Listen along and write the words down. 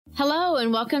Hello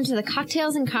and welcome to the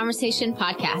Cocktails and Conversation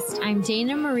podcast. I'm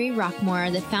Dana Marie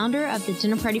Rockmore, the founder of the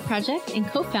Dinner Party Project and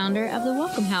co-founder of the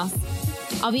Welcome House.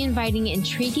 I'll be inviting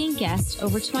intriguing guests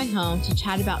over to my home to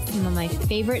chat about some of my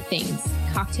favorite things: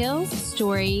 cocktails,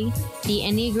 story, the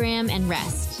Enneagram, and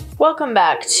rest. Welcome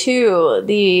back to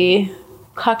the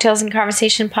Cocktails and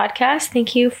Conversation podcast.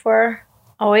 Thank you for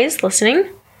always listening.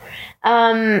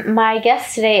 My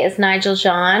guest today is Nigel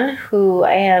John, who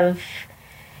I have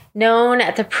known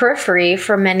at the Periphery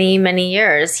for many, many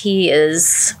years. He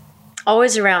is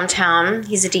always around town.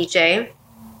 He's a DJ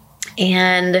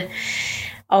and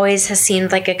always has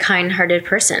seemed like a kind-hearted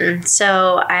person.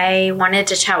 So I wanted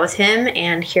to chat with him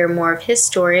and hear more of his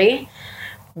story,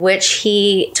 which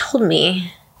he told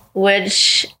me,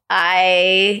 which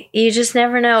you just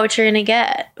never know what you're going to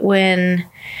get when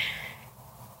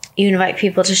you invite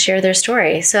people to share their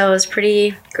story. So it was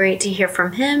pretty great to hear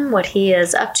from him, what he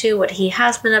is up to, what he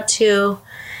has been up to,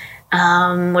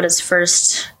 what his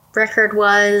first record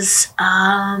was,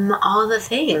 all the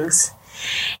things.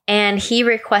 And he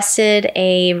requested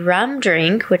a rum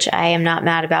drink, which I am not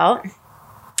mad about.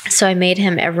 So I made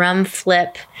him a rum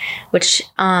flip, which,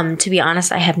 to be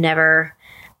honest, I have never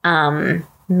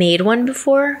made one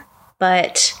before,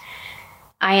 but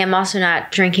I am also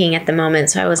not drinking at the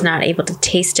moment, so I was not able to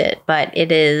taste it, but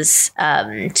it is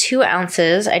 2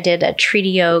 ounces. I did a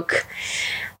Treaty Oak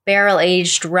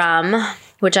barrel-aged rum,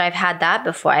 which I've had that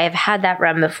before. I have had that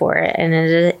rum before, and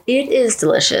it is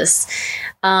delicious.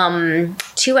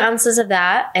 2 ounces of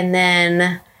that, and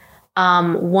then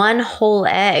 1 whole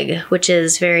egg, which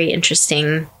is very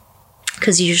interesting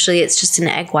because usually it's just an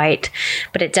egg white,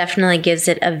 but it definitely gives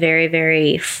it a very,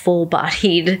 very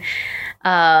full-bodied.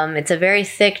 It's a very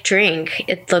thick drink.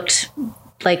 It looked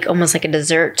like almost like a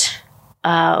dessert,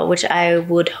 which I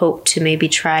would hope to maybe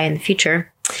try in the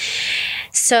future.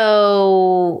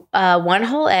 So 1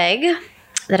 whole egg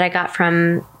that I got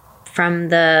from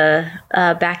the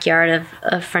backyard of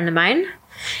a friend of mine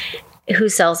who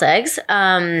sells eggs.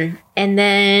 And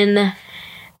then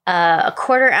a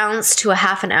 1/4 ounce to a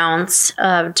 1/2 ounce,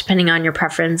 depending on your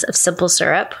preference, of simple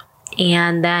syrup.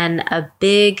 And then a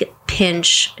big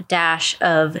dash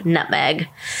of nutmeg.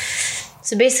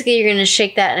 So basically you're going to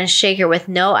shake that in a shaker with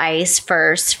no ice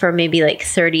first for maybe like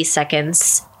 30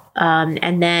 seconds.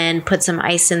 And then put some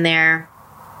ice in there.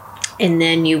 And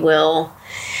then you will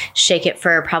shake it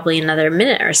for probably another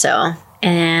minute or so.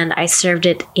 And I served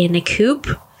it in a coupe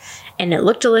and it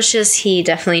looked delicious. He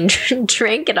definitely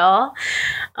drank it all.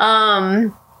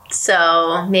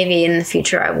 So maybe in the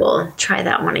future I will try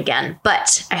that one again.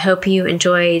 But I hope you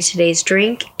enjoy today's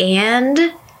drink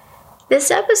and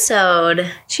this episode.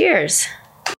 Cheers.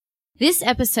 This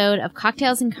episode of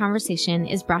Cocktails and Conversation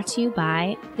is brought to you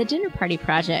by the Dinner Party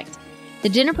Project. The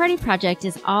Dinner Party Project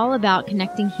is all about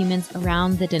connecting humans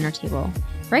around the dinner table.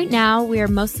 Right now, we are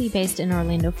mostly based in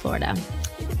Orlando, Florida.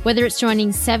 Whether it's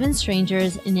joining 7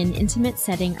 strangers in an intimate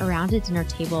setting around a dinner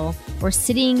table or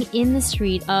sitting in the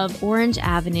street of Orange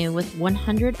Avenue with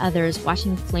 100 others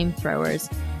watching flamethrowers,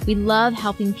 we love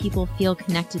helping people feel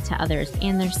connected to others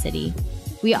and their city.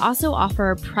 We also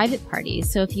offer private parties,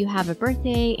 so if you have a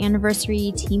birthday,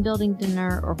 anniversary, team building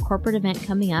dinner, or corporate event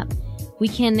coming up, we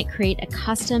can create a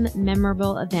custom,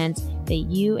 memorable event that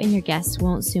you and your guests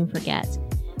won't soon forget.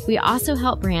 We also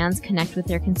help brands connect with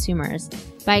their consumers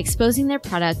by exposing their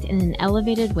product in an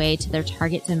elevated way to their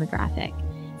target demographic.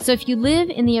 So if you live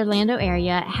in the Orlando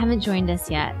area and haven't joined us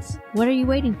yet, what are you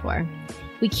waiting for?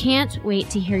 We can't wait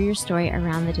to hear your story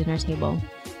around the dinner table.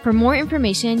 For more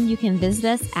information, you can visit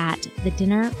us at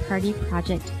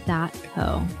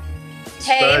thedinnerpartyproject.co.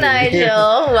 Hey,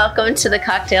 Nigel. Welcome to the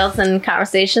Cocktails and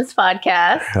Conversations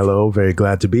podcast. Hello. Very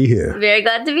glad to be here. Very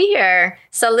glad to be here.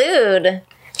 Salud.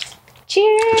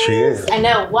 Cheers. Cheers. I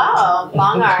know. Wow.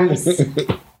 Long arms.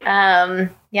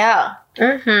 Yeah.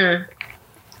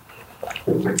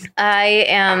 I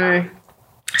am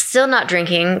still not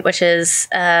drinking, which is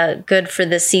good for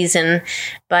this season,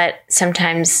 but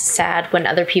sometimes sad when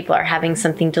other people are having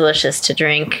something delicious to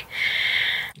drink.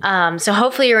 So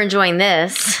hopefully you're enjoying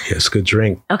this. Yes, good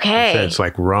drink. Okay. It's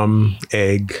like rum,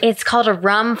 egg. It's called a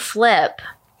rum flip.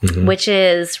 Which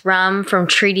is rum from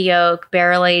Treaty Oak,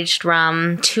 barrel-aged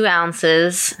rum, 2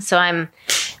 ounces. So I'm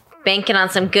banking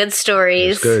on some good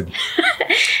stories. It's good.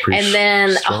 And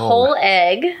then a whole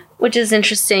egg, which is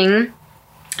interesting.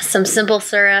 Some simple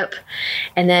syrup,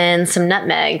 and then some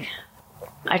nutmeg.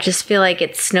 I just feel like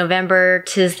it's November,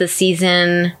 'tis the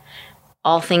season,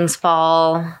 all things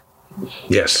fall.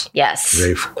 Yes. Yes.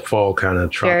 Very fall, kind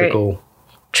of tropical. Very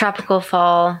tropical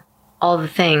fall. all the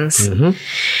things.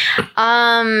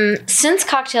 Since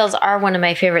cocktails are one of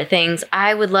my favorite things,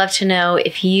 I would love to know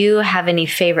if you have any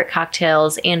favorite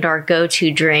cocktails and or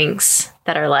go-to drinks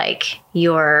that are like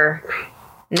your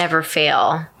never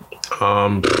fail.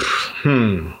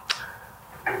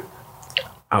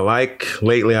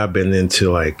 Lately I've been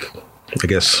into like, I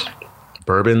guess,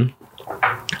 bourbon.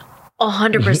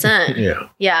 100%. Yeah.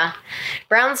 Yeah.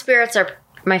 Brown spirits are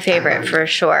my favorite for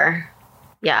sure.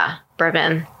 Yeah.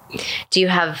 Bourbon. Do you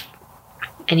have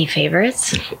any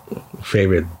favorites?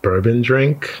 Favorite bourbon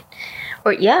drink?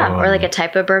 Or like a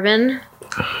type of bourbon?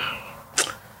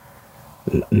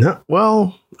 No,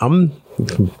 well, I'm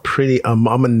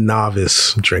a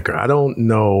novice drinker. I don't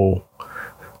know.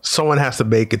 Someone has to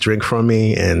make a drink from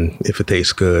me, and if it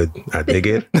tastes good, I dig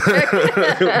it.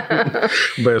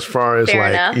 But as far as Fair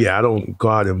enough. I don't go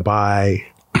out and buy.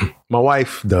 My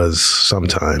wife does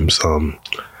sometimes.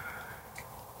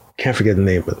 Can't forget the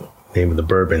name of the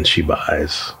bourbon she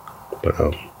buys, but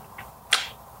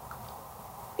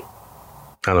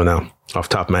I don't know off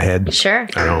the top of my head. Sure.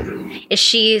 I don't. Is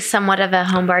she somewhat of a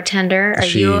home bartender? Are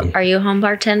you a home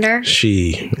bartender?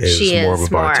 She is more of a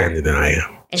bartender than I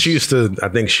am. I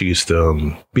think she used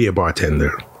to be a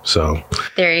bartender. So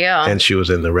there you go. And she was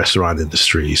in the restaurant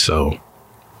industry. So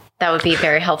that would be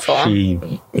very helpful.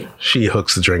 She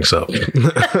hooks the drinks up.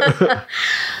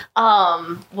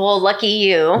 Well, lucky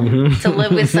you to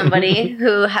live with somebody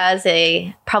who has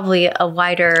probably a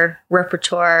wider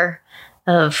repertoire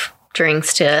of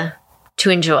drinks to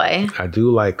enjoy. I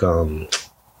do like old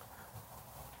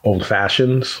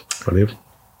fashions.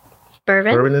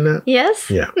 Bourbon? Bourbon in that? Yes.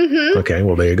 Yeah. Mm-hmm. Okay.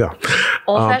 Well, there you go.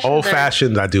 Old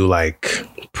fashioned, I do like.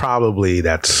 Probably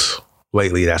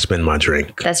lately that's been my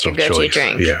drink. That's your go-to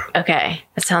drink. Yeah. Okay.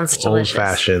 That sounds delicious. Old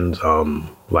fashioned,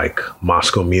 like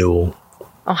Moscow Mule.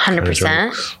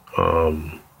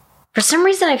 100%. For some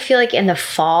reason, I feel like in the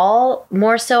fall,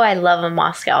 more so, I love a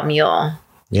Moscow Mule.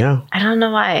 Yeah. I don't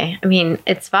know why. I mean,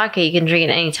 it's vodka. You can drink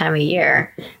it any time of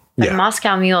year. But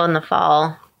Moscow Mule in the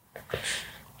fall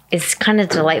is kind of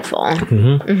delightful.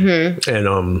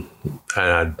 And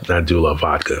I do love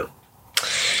vodka.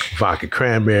 Vodka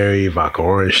cranberry, vodka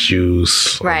orange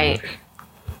juice. Right.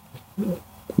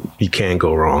 You can't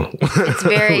go wrong.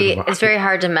 It's very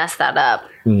hard to mess that up.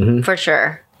 For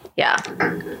sure. Yeah.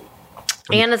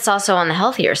 And it's also on the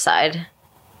healthier side.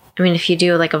 I mean, if you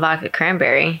do like a vodka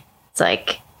cranberry, it's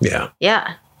like, you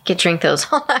can drink those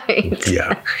all night.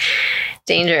 Yeah.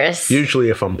 Dangerous. Usually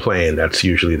if I'm playing, that's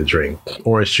usually the drink.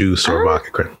 Orange juice or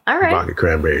vodka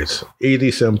cranberries.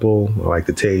 Easy, simple. I like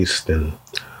the taste. And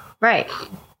right. You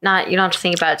don't have to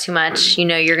think about it too much. You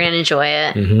know you're going to enjoy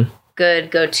it.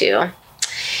 Good go-to.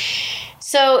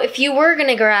 So if you were going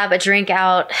to grab a drink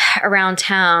out around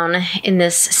town in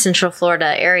this Central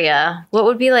Florida area, what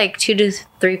would be like 2 to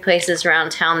 3 places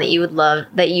around town that you would love,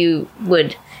 that you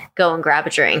would go and grab a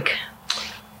drink?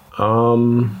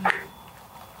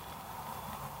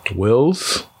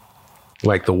 Will's,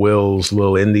 like the Will's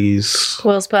Little Indies.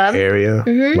 Will's Pub area.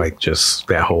 Like just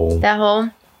that whole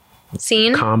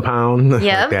scene compound.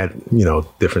 Yeah. Like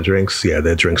that, different drinks. Yeah,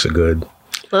 their drinks are good.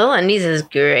 Little Indies is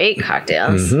great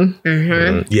cocktails.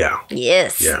 Yeah.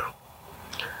 Yes. Yeah.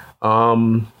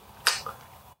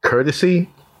 Courtesy.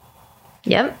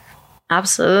 Yep.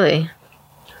 Absolutely.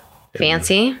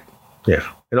 Fancy.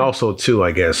 Yeah. And also too,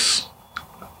 I guess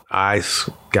I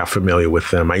got familiar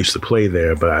with them. I used to play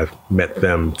there, but I met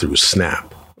them through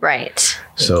Snap. Right.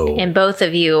 So, and both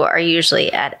of you are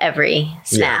usually at every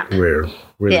Snap. Yeah,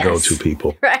 we're the go-to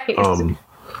people. Right.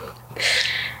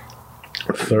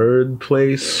 Third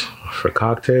place for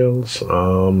cocktails. I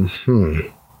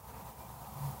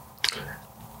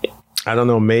don't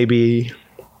know. Maybe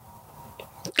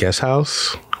Guest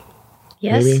House.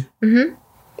 Yes. Maybe.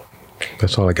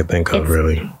 That's all I could think of,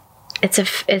 really. It's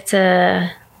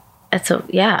a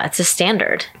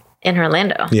standard in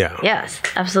Orlando. Yeah. Yes,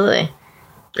 absolutely.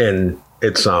 And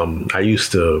it's I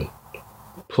used to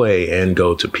play and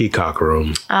go to Peacock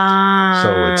Room.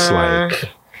 So it's like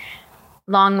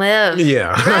long live.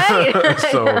 Yeah. Right.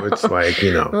 So it's like,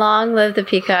 long live the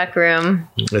Peacock Room.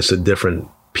 It's a different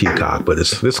Peacock, but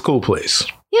it's a cool place.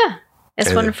 Yeah.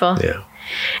 It's wonderful.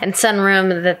 And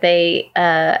Sunroom that they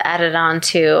added on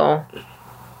to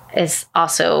is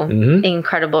also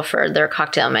incredible for their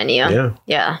cocktail menu.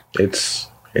 Yeah. It's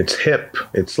hip.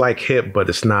 It's like hip, but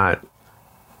it's not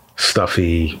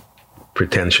stuffy,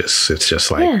 pretentious. It's just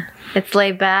like it's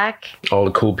laid back. All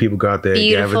the cool people go out there,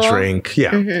 have a drink.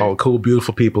 Yeah. All the cool,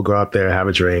 beautiful people go out there, have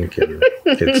a drink, and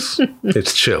it's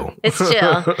chill. It's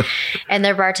chill. And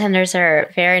their bartenders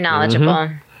are very knowledgeable.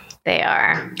 They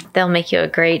are. They'll make you a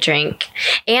great drink.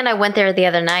 And I went there the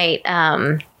other night.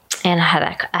 and I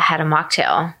had a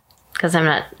mocktail because I'm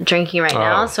not drinking right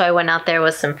now. So I went out there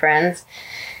with some friends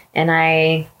and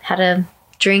I had a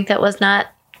drink that was not,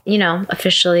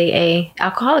 officially a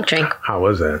alcoholic drink. How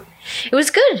was that? It was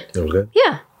good. It was good?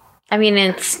 Yeah. I mean,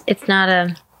 it's not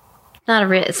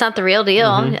the real deal.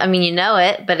 I mean,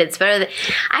 it, but it's better.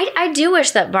 I do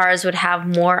wish that bars would have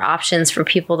more options for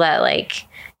people that like,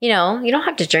 you don't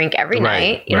have to drink every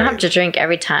night. You don't have to drink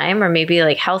every time, or maybe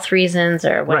like health reasons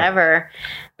or whatever,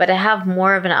 but to have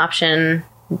more of an option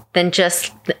than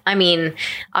just,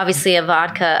 obviously a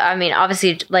vodka.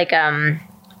 Obviously like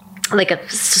a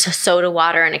soda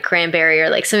water and a cranberry or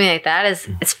like something like that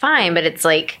it's fine, but it's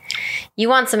like you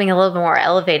want something a little bit more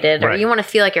elevated, or you want to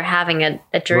feel like you're having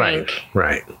a drink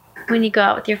right when you go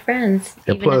out with your friends.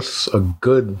 And plus a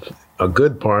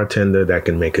good bartender that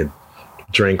can make a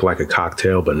drink like a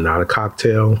cocktail but not a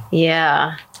cocktail.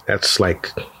 Yeah, that's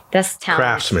talent.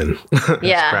 Craftsman.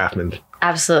 Yeah, craftsman.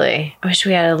 Absolutely. I wish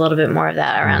we had a little bit more of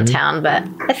that around town, but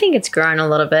I think it's growing a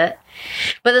little bit.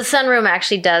 But the Sunroom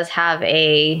actually does have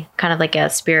a kind of like a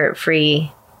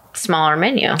spirit-free, smaller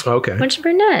menu. Okay. Which is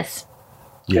pretty nice.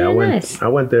 Yeah, I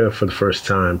went there for the first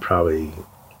time probably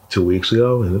 2 weeks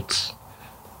ago, and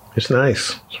it's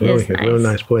nice. It's really a real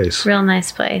nice place. Real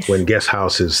nice place. When Guest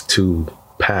House is too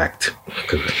packed,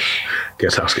 because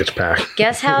Guest House gets packed.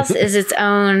 Guest House is its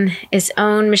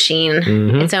own machine,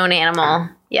 its own animal.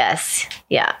 Yes.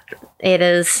 Yeah. It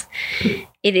is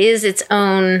its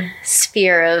own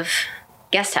sphere of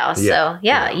guest house. Yeah.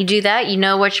 So you do that, you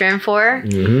know what you're in for.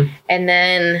 And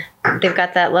then they've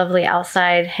got that lovely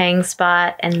outside hang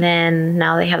spot. And then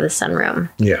now they have the sunroom.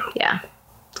 Yeah. Yeah.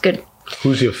 It's good.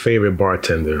 Who's your favorite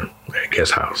bartender at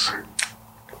Guest House?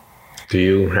 Do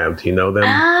you know them?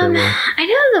 I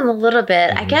know them a little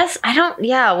bit. I guess I don't.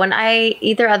 Yeah, when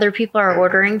either other people are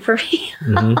ordering for me,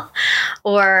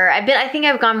 or I think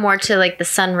I've gone more to like the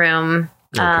sunroom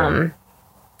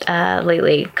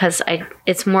lately because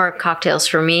it's more cocktails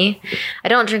for me. I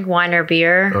don't drink wine or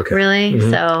beer really,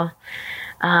 so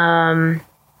I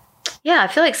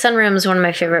feel like Sunroom is one of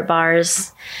my favorite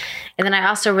bars, and then I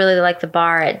also really like the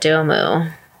bar at Domu.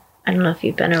 I don't know if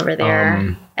you've been over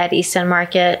there at East End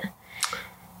Market.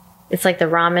 It's like the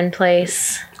ramen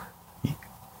place.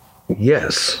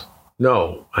 Yes.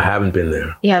 No, I haven't been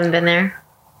there. You haven't been there?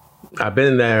 I've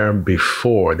been there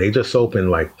before. They just opened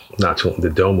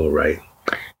the Domu, right?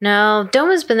 No,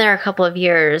 Domu's been there a couple of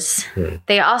years.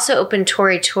 They also opened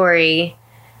Tori Tori,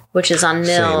 which is on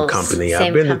Mills. Same company.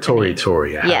 I've been to Tori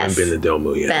Tori. I haven't been to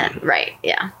Domu yet. Right,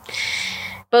 yeah.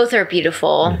 Both are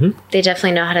beautiful. They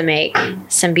definitely know how to make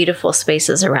some beautiful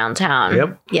spaces around town.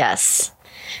 Yep. Yes.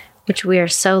 Which we are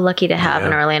so lucky to have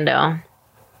in Orlando.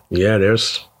 Yeah,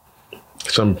 there's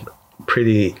some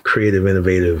pretty creative,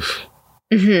 innovative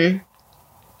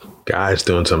guys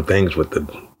doing some things with the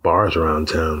bars around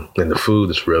town. And the food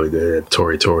is really good at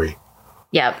Tori Tori.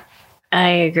 Yep, I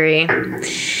agree.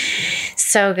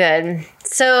 So good.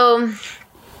 So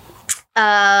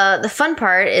the fun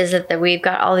part is that we've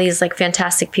got all these like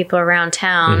fantastic people around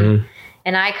town.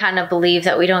 And I kind of believe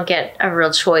that we don't get a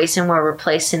real choice in where we're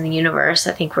placed in the universe.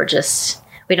 I think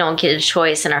we don't get a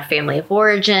choice in our family of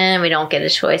origin. We don't get a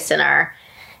choice in our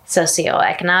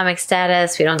socioeconomic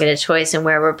status. We don't get a choice in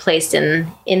where we're placed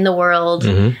in the world.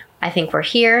 I think we're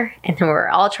here, and we're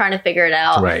all trying to figure it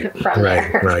out from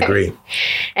there. I agree.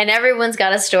 And everyone's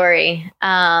got a story.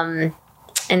 And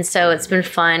so it's been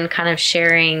fun kind of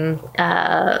sharing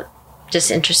just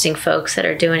interesting folks that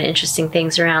are doing interesting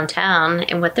things around town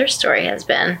and what their story has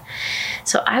been.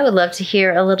 So I would love to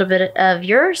hear a little bit of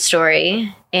your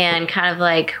story and kind of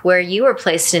like where you were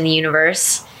placed in the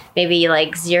universe, maybe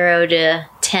like 0 to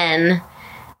 10.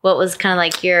 What was kind of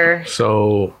like your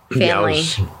family?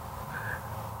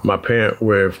 My parents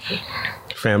were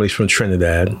families from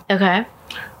Trinidad. Okay.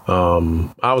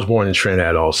 I was born in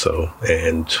Trinidad also,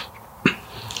 and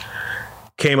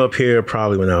came up here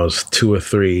probably when I was 2 or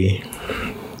 3.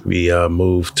 We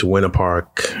moved to Winter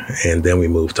Park, and then we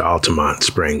moved to Altamont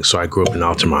Springs. So I grew up in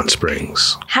Altamont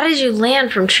Springs. How did you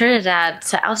land from Trinidad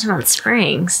to Altamont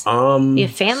Springs? You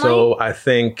have family? So I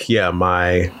think,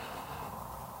 my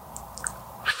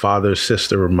father's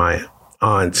sister, or my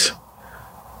aunt,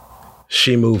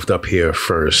 she moved up here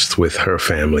first with her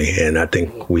family, and I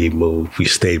think we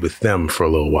stayed with them for a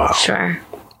little while. Sure.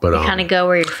 But you kind of go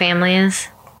where your family is?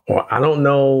 Well, I don't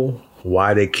know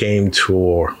why they came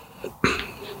to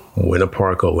Winter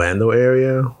Park, Orlando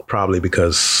area. Probably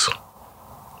because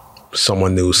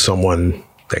someone knew someone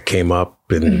that came up,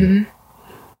 and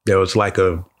there was like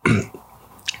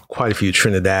quite a few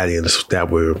Trinidadians that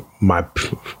were my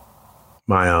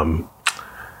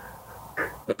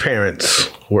parents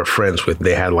were friends with,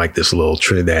 they had like this little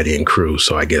Trinidadian crew.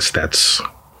 So I guess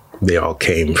they all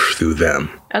came through them.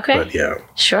 Okay. But yeah.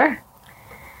 Sure.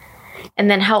 And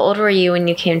then how old were you when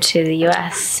you came to the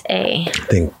USA? I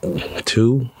think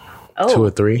 2 or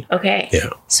 3. Okay. Yeah.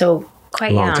 So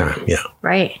quite long young. time. Yeah.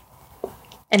 Right.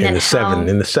 And in then the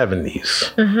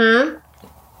 70s. Mm-hmm.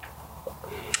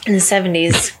 In the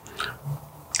 70s.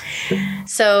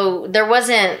 So there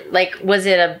wasn't like, was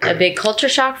it a big culture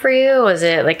shock for you? Was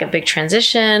it like a big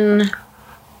transition?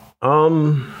 I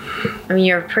mean,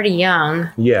 you're pretty young.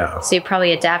 Yeah. So you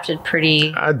probably adapted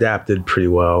I adapted pretty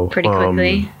well. pretty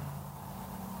quickly.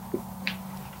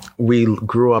 We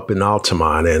grew up in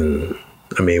Altamont, and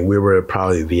I mean, we were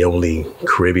probably the only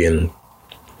Caribbean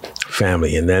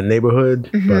family in that neighborhood.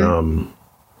 Mm-hmm. But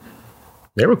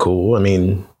they were cool. I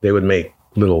mean, they would make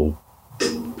little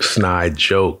snide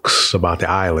jokes about the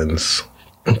islands,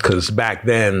 because back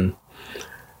then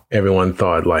everyone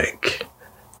thought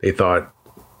they thought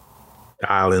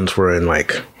the islands were in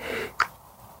like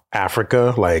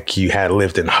Africa, like you had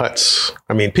lived in huts.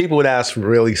 I mean, people would ask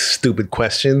really stupid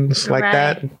questions like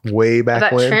that way back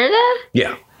about when. Trinidad?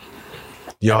 Yeah.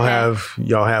 Y'all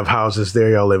have houses there,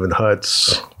 y'all live in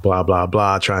huts, blah blah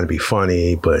blah, trying to be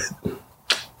funny, but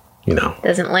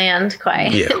Doesn't land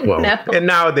quite. yeah, well, No. And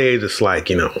nowadays it's like,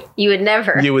 You would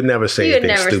never say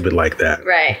anything stupid like that.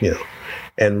 Right.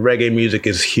 And reggae music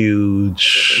is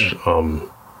huge.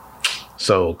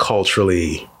 So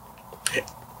culturally,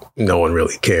 no one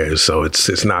really cares. So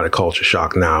it's not a culture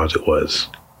shock now as it was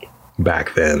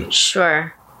back then.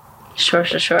 Sure.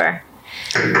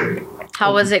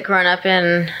 How was it growing up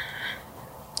in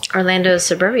Orlando's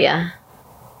suburbia?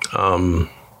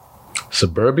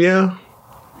 Suburbia?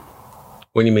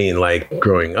 What do you mean, like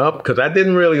growing up? Because I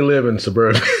didn't really live in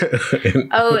suburbia.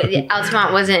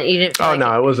 Altamont wasn't. You didn't. Oh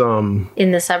no, it was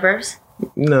in the suburbs.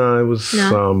 No, it was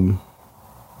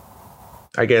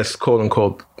I guess quote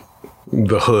unquote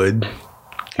the hood.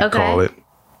 You call it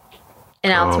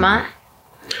in Altamont.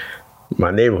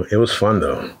 My neighborhood. It was fun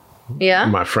though. Yeah.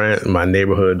 My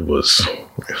neighborhood was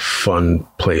a fun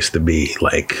place to be.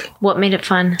 Like, what made it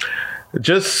fun?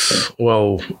 Just,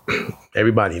 well,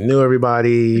 everybody knew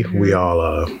everybody. Mm-hmm. We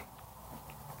all,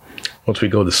 once we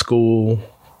go to school,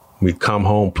 we'd come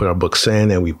home, put our books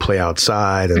in, and we'd play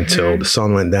outside until the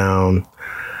sun went down.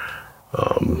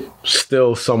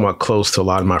 Still somewhat close to a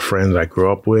lot of my friends I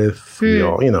grew up with. We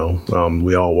all,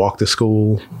 we all walked to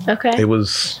school. Okay. It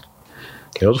was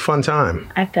a fun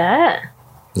time. I bet.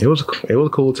 It was a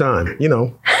cool time.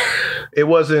 It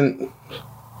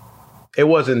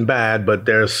wasn't bad, but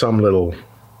there's some little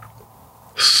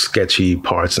sketchy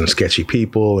parts and sketchy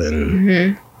people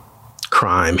and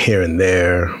crime here and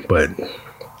there. But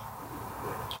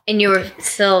and you were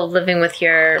still living with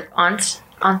your aunt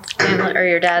family, or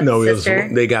your dad's sister?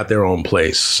 No, they got their own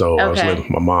place. So I was living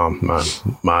with my mom,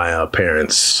 my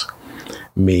parents,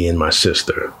 me, and my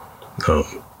sister.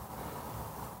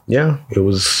 Yeah, it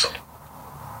was.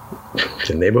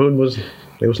 The neighborhood was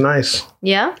nice.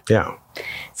 Yeah. Yeah.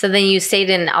 So then you stayed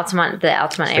in Altamont, the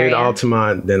Altamont area? Stayed in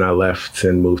Altamont, then I left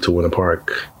and moved to Winter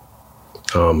Park.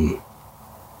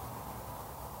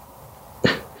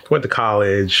 Went to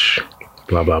college,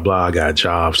 blah, blah, blah. Got a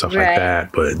job, stuff like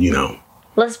that. But,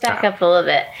 Let's back up a little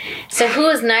bit. So who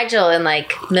was Nigel in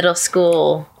like middle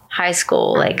school, high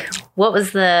school? Like what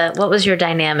was your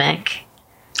dynamic?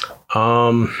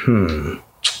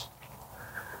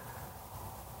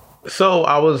 So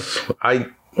I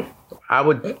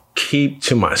would keep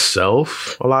to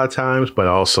myself a lot of times, but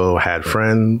also had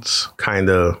friends.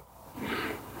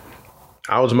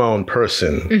 I was my own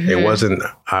person.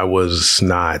 I was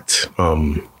not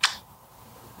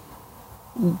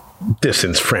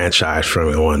disenfranchised from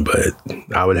anyone, but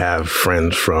I would have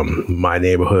friends from my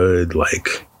neighborhood,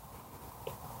 like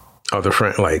other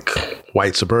friends, like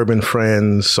white suburban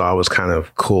friends. So I was kind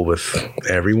of cool with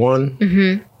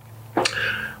everyone.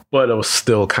 But I was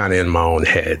still kind of in my own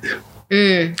head.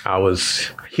 I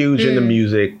was huge into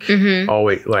music.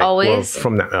 Always. Well,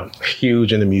 from that,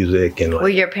 huge into music and like. Were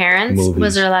your parents? Movies.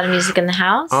 Was there a lot of music in the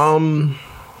house?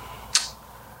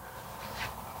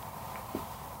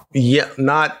 Yeah,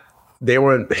 they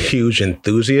weren't huge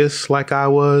enthusiasts like I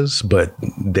was, but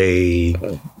they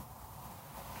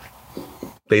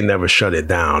never shut it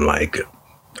down. Like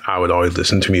I would always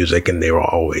listen to music, and they would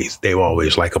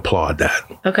always like applaud that.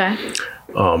 Okay.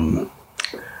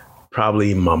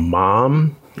 Probably my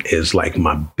mom is like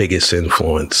my biggest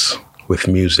influence with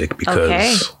music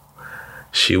because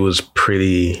she was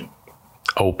pretty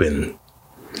open.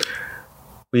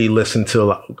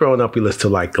 Growing up, we listened to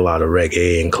like a lot of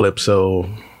reggae and calypso,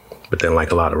 but then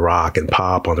like a lot of rock and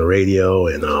pop on the radio.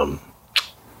 And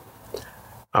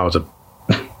I was a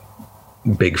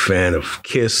big fan of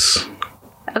Kiss.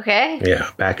 Okay. Yeah,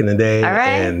 back in the day. All right.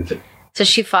 And so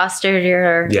she fostered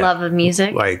your love of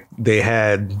music? Like they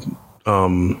had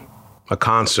a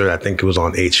concert, I think it was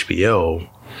on HBO,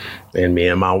 and me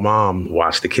and my mom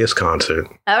watched the Kiss concert.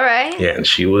 All right. Yeah, and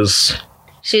she was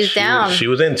down. She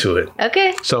was into it.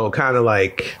 Okay. So kind of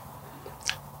like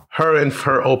her and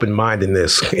her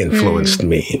open-mindedness influenced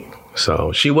me.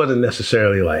 So she wasn't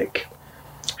necessarily like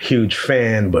huge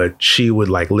fan, but she would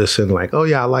like listen like, oh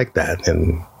yeah, I like that.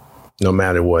 And no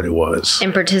matter what it was.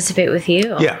 And participate with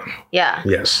you. Yeah. Yeah.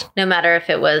 Yes. No matter if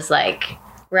it was like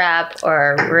rap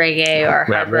or reggae or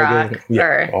hard rock. Yeah,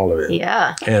 or, all of it.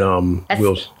 Yeah. And That's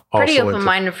we'll pretty also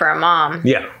open-minded for a mom.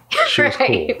 Yeah. She was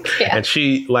Right. cool. Yeah. And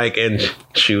she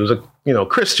was a,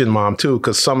 Christian mom too,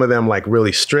 because some of them like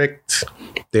really strict.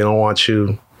 They don't want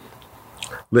you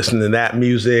listening to that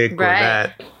music or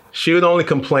that. She would only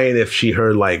complain if she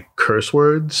heard like curse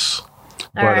words.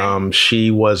 But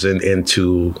she wasn't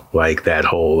into like that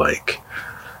whole like.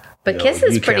 But Kiss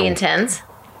is pretty intense.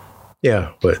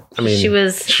 Yeah, but I mean, she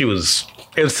was.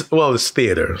 It's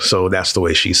theater, so that's the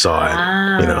way she saw it.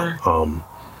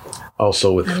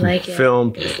 Also with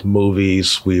film,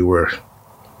 movies, we watch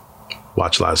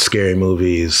a lot of scary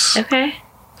movies. Okay.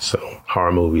 So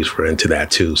horror movies, we're into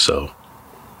that too. So,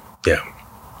 yeah.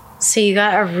 So you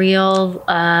got a real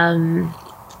kind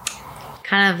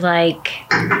of like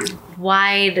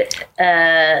wide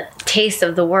taste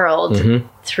of the world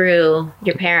through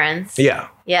your parents. Yeah.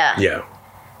 Yeah. Yeah.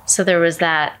 So there was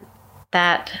that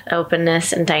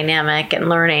openness and dynamic and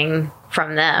learning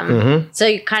from them. So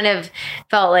you kind of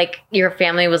felt like your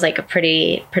family was like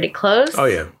pretty close. Oh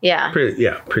yeah. Yeah.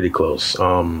 Pretty close.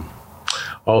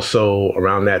 Also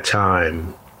around that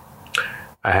time,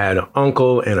 I had an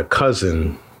uncle and a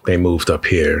cousin. They moved up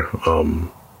here,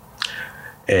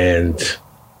 and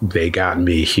they got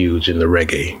me huge in the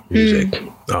reggae music,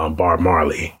 Bob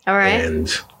Marley. All right. And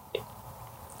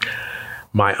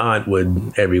my aunt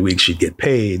would, every week she'd get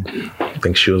paid. I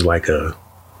think she was like a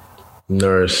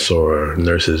nurse or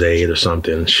nurse's aide or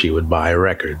something. She would buy a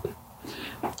record.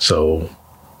 So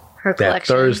her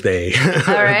collection.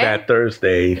 That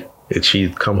Thursday,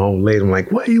 she'd come home late. I'm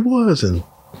like, what he was? And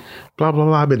blah, blah,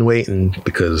 blah. I've been waiting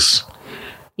because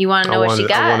you want to know what she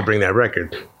got. I want to bring that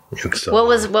record. And so, what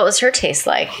was her taste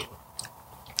like?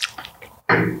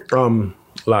 A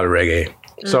lot of reggae.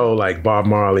 So like Bob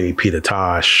Marley, Peter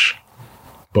Tosh,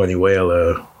 Bunny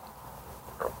Wailer.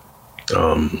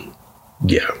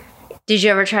 Yeah. Did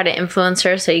you ever try to influence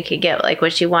her so you could get like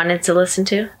what she wanted to listen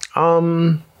to?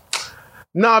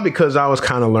 No, because I was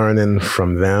kind of learning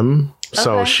from them. Okay.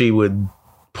 So she would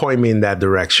point me in that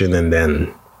direction, and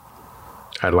then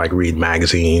I'd like read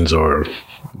magazines or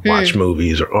watch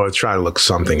movies or try to look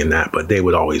something in that, but they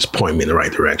would always point me in the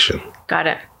right direction. Got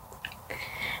it.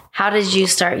 How did you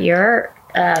start your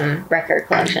record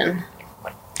collection?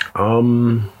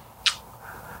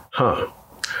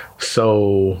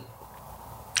 So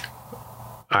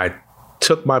I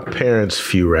took my parents'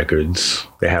 few records.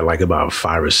 They had like about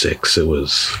 5 or 6. It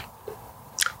was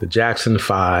the Jackson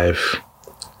 5,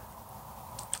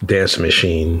 Dance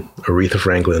Machine, Aretha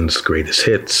Franklin's Greatest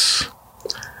Hits,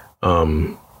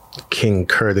 King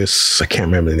Curtis, I can't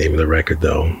remember the name of the record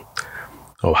though,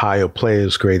 Ohio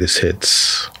Players' Greatest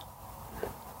Hits,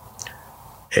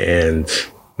 and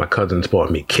my cousins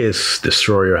bought me Kiss,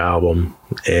 Destroyer album,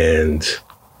 and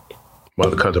my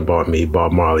other cousin bought me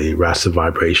Bob Marley, Rasta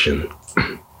Vibration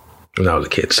when I was a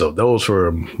kid. So those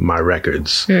were my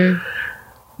records.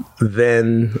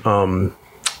 Then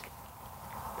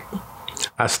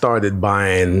I started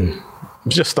buying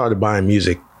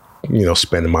music,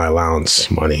 spending my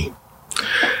allowance money.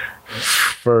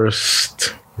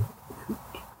 First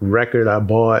record I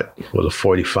bought was a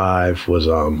 45, was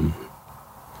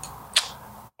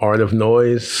Art of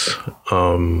Noise,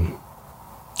 a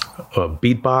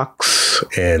beatbox,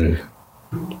 and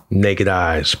Naked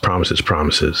Eyes,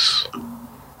 Promises.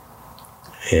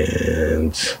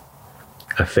 And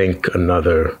I think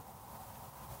another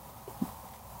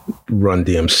Run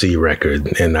DMC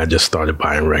record, and I just started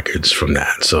buying records from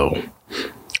that. So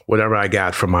whatever I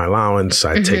got from my allowance,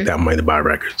 I take that money to buy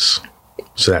records.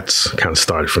 So that's kind of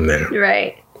started from there.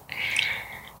 Right.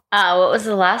 What was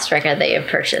the last record that you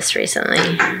purchased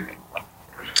recently,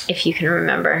 if you can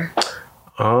remember?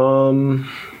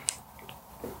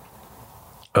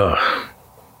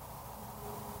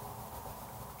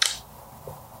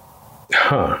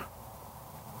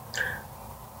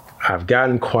 I've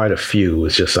gotten quite a few.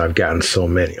 It's just I've gotten so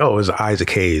many. Oh, it was Isaac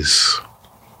Hayes.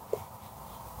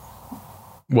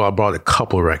 Well, I bought a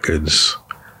couple records.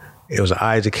 It was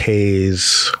Isaac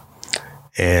Hayes,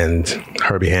 and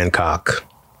Herbie Hancock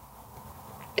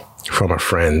from a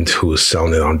friend who was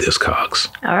selling it on Discogs.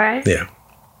 All right. Yeah.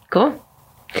 Cool.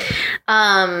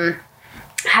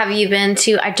 Have you been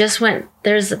to, I just went,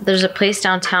 there's a place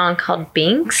downtown called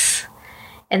Binks,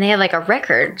 and they have like a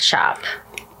record shop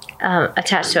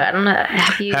attached to it. I don't know.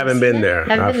 Have you Haven't been there.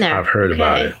 I've heard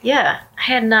about it. Yeah. I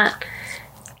had not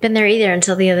been there either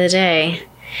until the other day.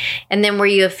 And then were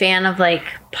you a fan of like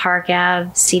Park Ave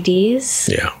CDs?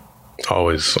 Yeah.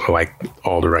 Always like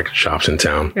all the record shops in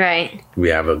town. Right. We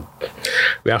have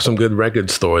some good record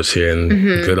stores here and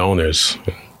good owners.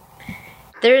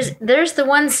 There's the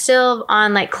one still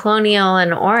on like Colonial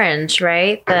and Orange,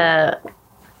 right?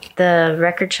 The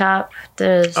record shop.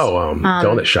 There's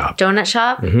Donut Shop. Donut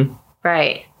Shop. Mm-hmm.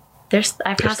 Right. They're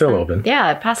still open. Yeah,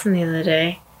 I passed them the other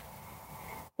day.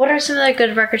 What are some of the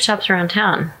good record shops around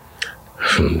town?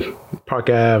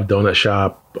 Park Ave, Donut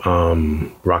Shop,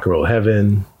 Rock and Roll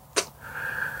Heaven.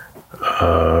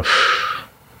 I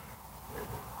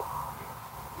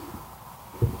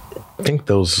think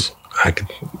those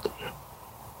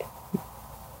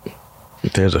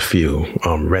there's a few.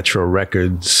 Retro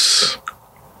Records.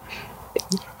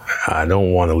 I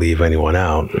don't want to leave anyone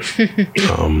out.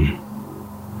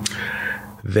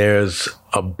 There's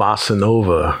a Bossa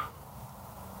Nova.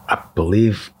 I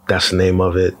believe that's the name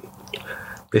of it.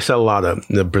 They sell a lot of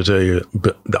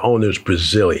the owner's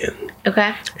Brazilian.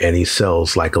 Okay. And he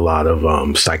sells like a lot of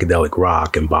psychedelic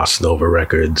rock and Bossa Nova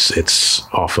records. It's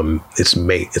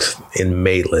in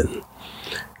Maitland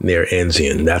near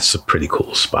Enzian. That's a pretty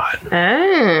cool spot.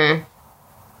 Oh,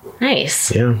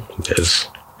 nice. Yeah.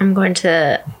 I'm going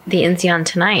to the Enzian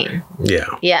tonight. Yeah.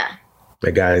 Yeah.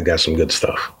 That guy got some good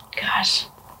stuff. Gosh,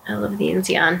 I love the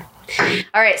Enzian.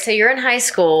 All right, so you're in high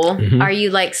school. Mm-hmm. Are you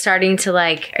like starting to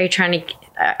like? Are you trying to?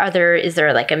 Is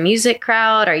there like a music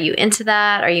crowd? Are you into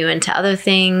that? Are you into other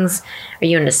things? Are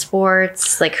you into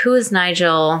sports? Like, who is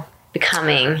Nigel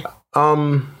becoming?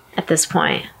 At this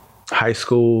point. High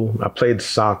school. I played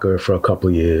soccer for a couple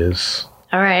of years.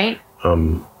 All right. I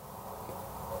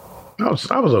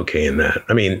was okay in that.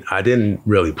 I mean, I didn't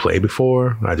really play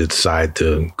before. I just decided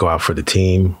to go out for the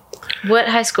team. What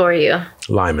high school are you?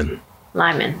 Lyman.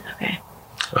 Okay.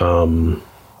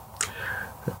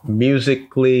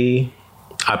 Musically,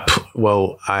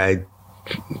 I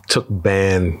took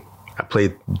band. I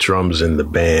played drums in the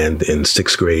band in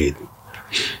 6th grade,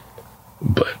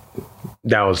 but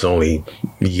that was the only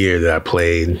year that I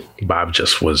played. Bob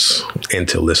just was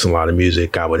into listening to a lot of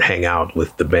music. I would hang out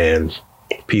with the band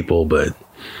people, but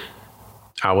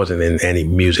I wasn't in any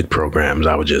music programs.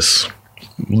 I would just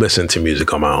listen to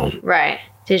music on my own. Right.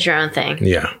 Did your own thing.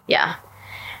 Yeah. Yeah.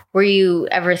 Were you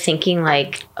ever thinking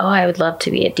like, oh, I would love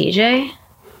to be a DJ?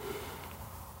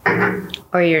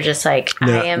 Or you're just like,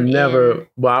 I am never.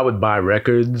 Well, I would buy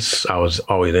records. I was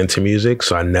always into music,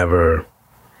 so I never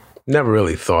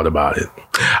really thought about it.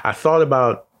 I thought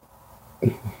about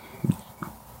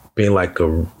being like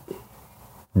a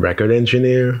record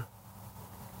engineer,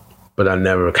 but I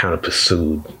never kind of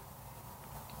pursued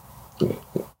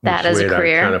that as a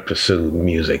career. I kind of pursued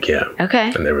music. Yeah.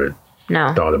 Okay. I never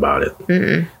thought about it.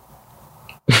 Mm-mm.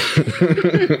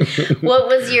 What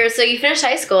was so you finished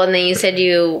high school and then you said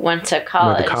you went to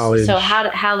college. Went to college. So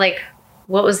how like,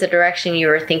 what was the direction you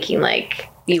were thinking like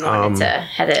you wanted to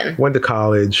head in? Went to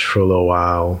college for a little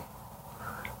while,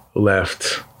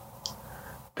 left,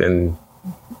 then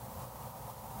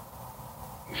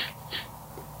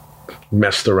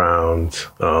messed around,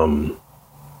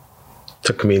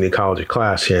 took community college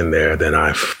class here and there. Then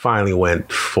I finally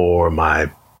went for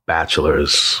my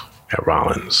bachelor's at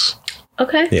Rollins.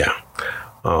 Okay. Yeah.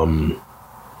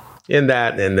 In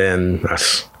that, and then I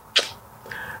was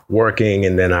working,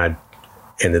 and then I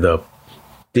ended up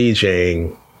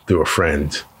DJing through a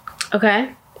friend.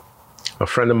 Okay. A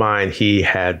friend of mine, he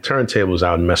had turntables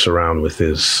out and mess around with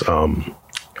his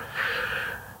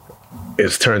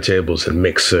turntables and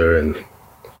mixer and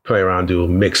play around, do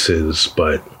mixes.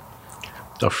 But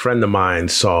a friend of mine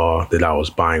saw that I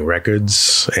was buying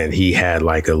records, and he had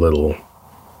like a little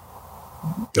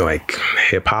like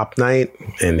hip hop night,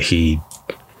 and he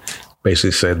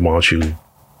basically said, why don't you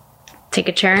take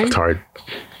a turn? Start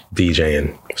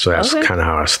DJing. So that's kind of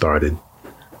how I started.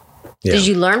 Yeah. Did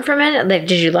you learn from it? Like,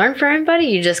 did you learn from anybody?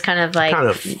 You just kind of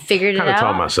like figured it out?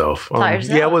 Taught myself. Taught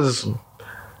yourself? Yeah,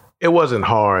 it wasn't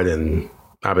hard, and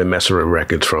I've been messing with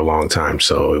records for a long time,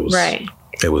 so it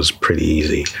was pretty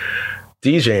easy.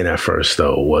 DJing at first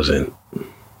though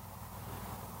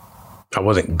I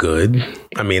wasn't good.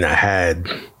 I mean, I had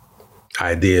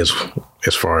ideas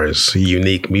as far as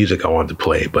unique music I wanted to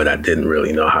play, but I didn't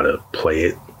really know how to play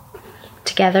it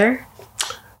together.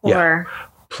 Yeah. Or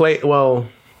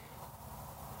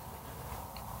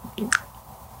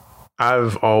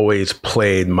I've always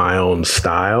played my own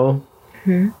style.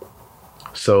 Mm-hmm.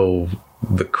 So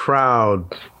the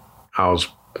crowd,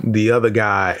 the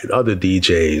other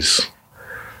DJs,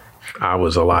 I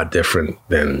was a lot different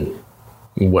than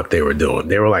what they were doing.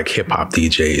 They were like hip hop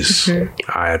DJs.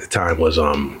 Mm-hmm. I at the time was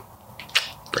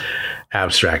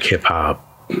abstract hip hop,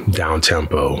 down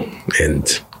tempo,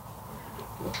 and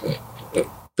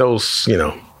those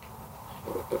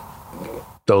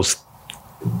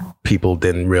people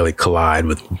didn't really collide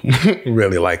with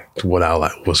really like what I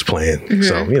was playing.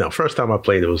 Mm-hmm. So, first time I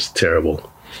played, it was terrible.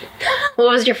 What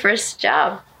was your first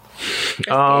job?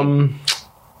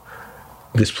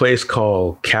 This place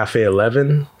called Cafe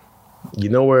 11. You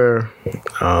know where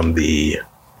the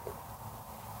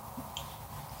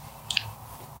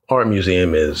art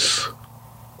museum is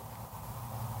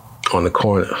on the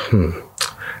corner?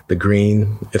 The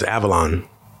green. It's Avalon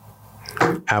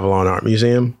Art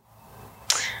Museum.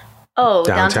 Oh,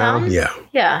 downtown?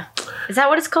 Yeah. Is that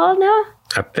what it's called now?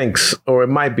 I think so. Or it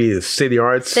might be the City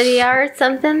Arts. City Arts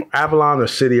something? Avalon or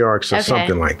City Arts or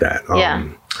something like that.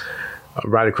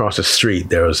 Right across the street,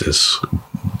 there was this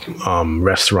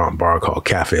restaurant bar called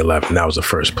Cafe 11. That was the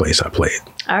first place I played.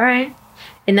 All right.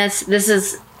 And this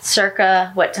is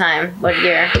circa what time? What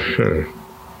year?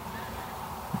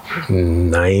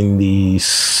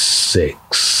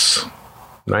 96,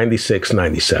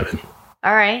 97.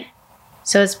 All right.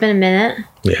 So it's been a minute.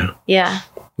 Yeah.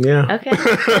 Okay.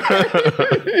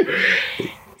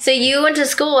 So you went to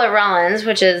school at Rollins,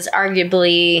 which is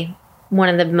arguably one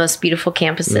of the most beautiful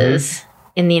campuses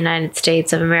in the United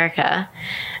States of America.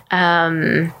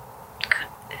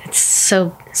 It's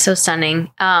so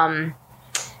stunning. And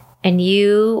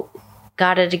you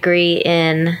got a degree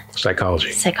in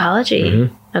psychology.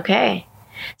 Mm-hmm. Okay.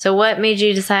 So what made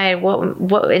you decide,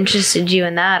 what interested you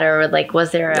in that? Or like,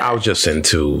 was there I was just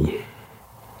into,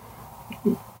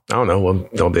 I don't know. Well,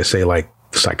 don't they say like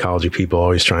psychology people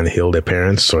always trying to heal their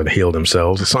parents or to heal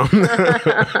themselves or something?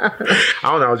 I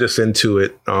don't know. I was just into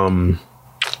it and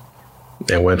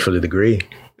went for the degree.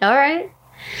 All right.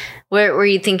 Were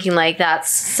you thinking like that's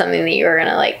something that you were going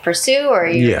to like pursue, or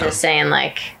you were just saying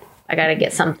like, I got to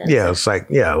get something? Yeah. It's like,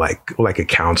 like a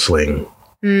counseling.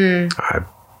 I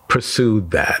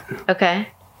pursued that. Okay.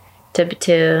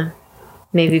 To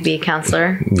maybe be a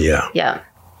counselor. Yeah.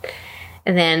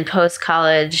 And then post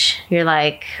college, you're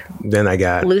like, then I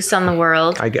got loose on the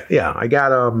world. I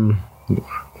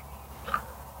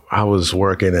was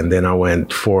working, and then I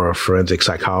went for a forensic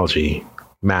psychology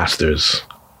master's.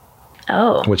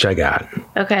 Oh. Which I got.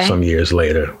 Okay. Some years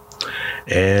later.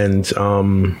 And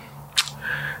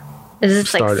is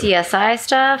this like CSI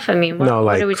stuff? I mean, what are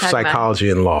we talking psychology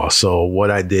about? and law. So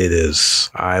what I did is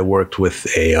I worked with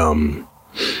a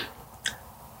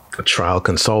trial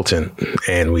consultant,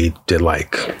 and we did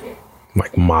like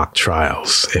mock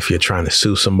trials. If you're trying to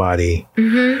sue somebody,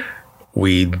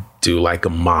 we do like a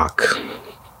mock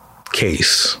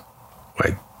case,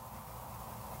 like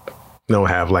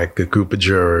have like a group of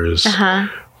jurors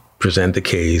present the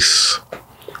case,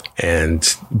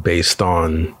 and based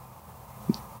on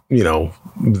their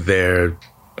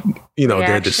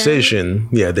decision,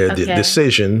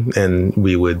 decision, and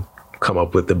we would come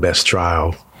up with the best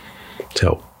trial to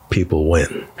help people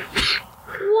win.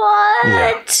 What?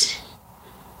 Yeah.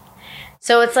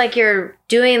 So it's like you're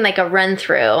doing like a run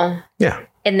through. Yeah.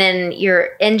 And then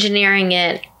you're engineering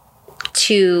it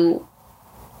to,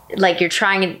 like, you're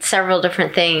trying several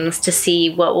different things to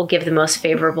see what will give the most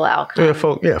favorable outcome. Like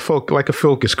a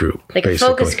focus group. Like basically. A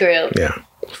focus group. Yeah.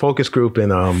 Focus group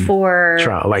and for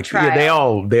trial. Like trial. Yeah, they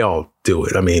all do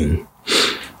it. I mean,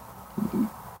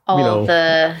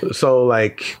 so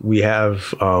like we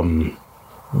have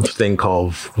this thing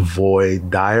called voir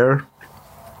dire.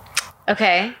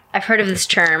 Okay, I've heard of this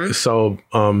term. So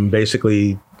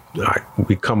basically,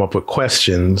 we come up with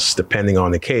questions depending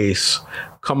on the case.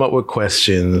 Come up with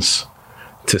questions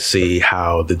to see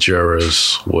how the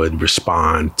jurors would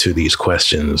respond to these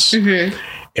questions in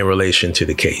relation to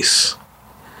the case.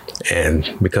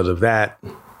 And because of that,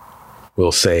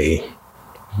 we'll say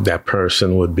that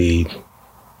person would be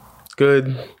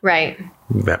good. Right.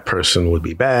 That person would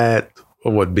be bad,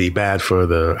 or would be bad for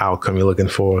the outcome you're looking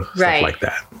for. Stuff like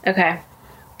that. Okay.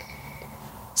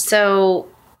 So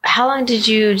how long did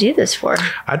you do this for?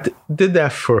 I did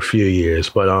that for a few years,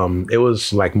 but it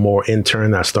was like more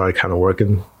intern. I started kind of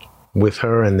working with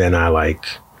her, and then I like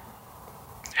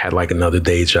had like another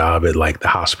day job at like the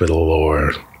hospital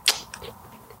or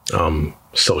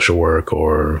social work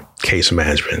or case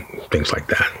management, things like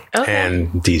that. Okay. And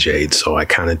DJ'd, so I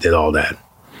kind of did all that.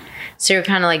 So you're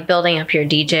kind of like building up your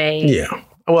DJ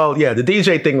Well, yeah, the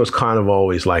DJ thing was kind of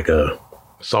always like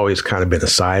it's always kind of been a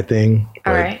side thing.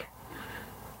 All right.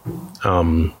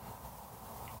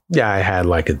 Yeah, I had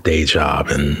like a day job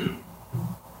and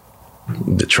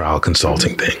the trial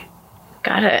consulting thing.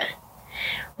 Got it.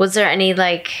 Was there any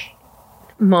like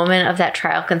moment of that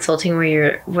trial consulting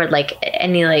where like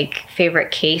any like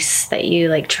favorite case that you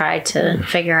like tried to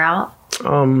figure out?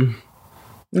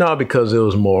 No, because it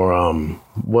was more,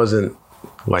 wasn't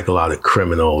like a lot of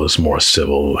criminal. It was more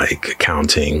civil, like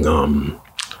accounting,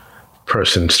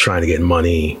 persons trying to get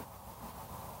money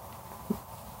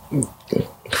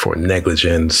for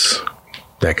negligence,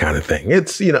 that kind of thing.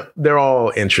 It's, they're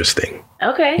all interesting.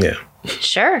 Okay. Yeah.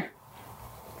 Sure.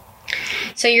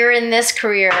 So you're in this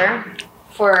career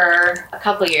for a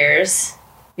couple years.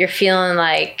 You're feeling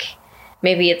like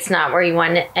maybe it's not where you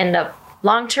want to end up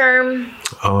long term.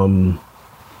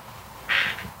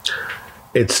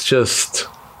 It's just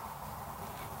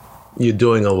you're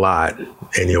doing a lot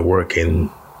and you're working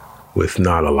with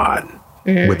not a lot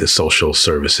with the social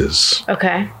services.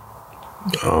 Okay.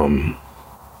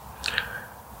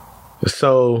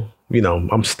 So,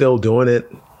 I'm still doing it.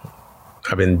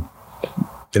 I've been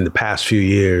in the past few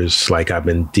years, like I've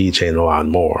been DJing a lot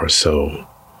more. So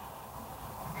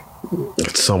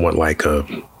it's somewhat like a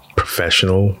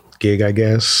professional gig, I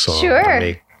guess. So sure. I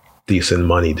make decent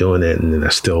money doing it, and then I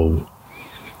still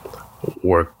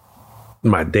work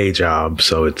my day job.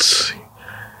 So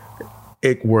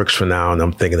it works for now, and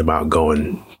I'm thinking about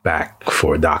going back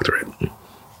for a doctorate.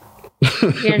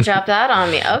 You're gonna drop that on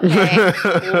me. Okay.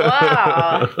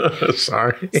 Wow.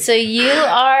 Sorry. So you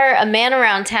are a man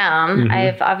around town.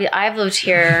 Mm-hmm. I've lived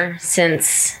here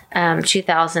since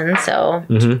 2000, so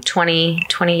 20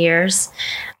 years.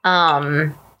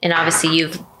 And obviously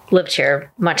you've lived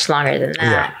here much longer than that.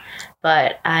 Yeah.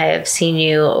 But I've seen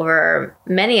you over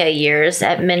many a years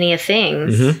at many a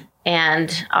things.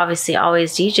 And obviously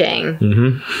always DJing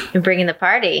and bringing the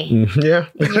party. Yeah.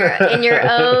 in your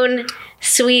own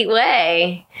sweet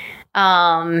way.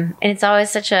 And it's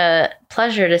always such a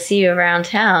pleasure to see you around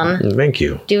town. Thank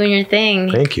you. Doing your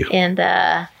thing. Thank you. And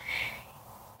so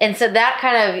that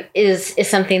kind of is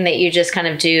something that you just kind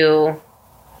of do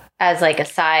as like a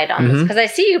side on this. Because I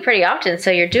see you pretty often, so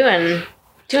you're doing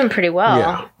pretty well.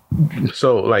 Yeah.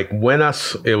 So like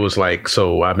it was like,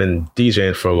 so I've been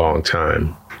DJing for a long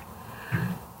time.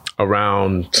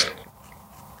 Around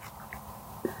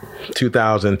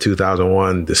 2000,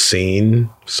 2001, the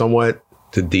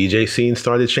DJ scene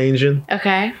started changing.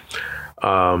 Okay.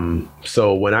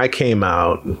 So when I came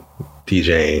out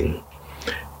DJing,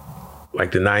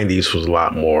 like the 90s was a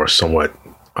lot more somewhat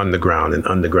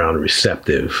underground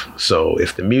receptive. So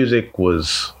if the music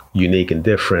was unique and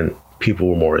different, people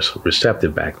were more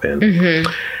receptive back then.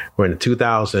 Where in the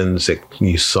 2000s,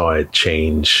 you saw it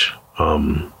change.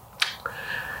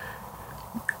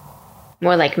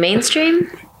 More like mainstream?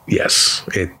 Yes.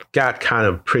 It got kind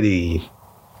of pretty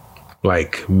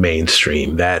like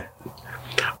mainstream. That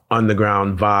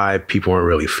underground vibe, people weren't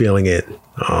really feeling it.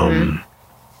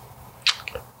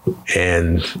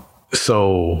 And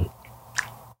so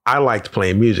I liked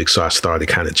playing music, so I started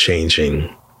kind of changing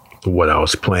what I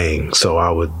was playing. So I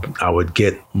would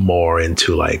get more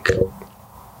into like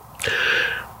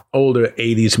older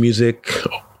 80s music,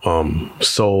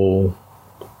 soul.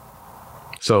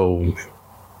 So,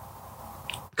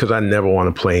 because I never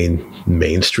want to play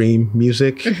mainstream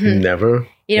music, never.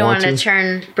 You don't want to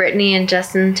turn Britney and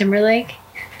Justin Timberlake?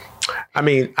 I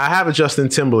mean, I have a Justin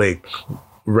Timberlake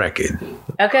record.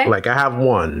 Okay. Like I have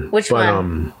one. Which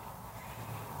one?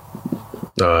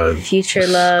 Future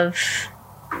Love,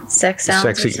 Sex Sounds,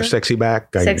 Sexy Back.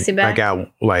 Sexy Back. I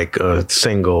got like a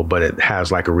single, but it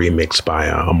has like a remix by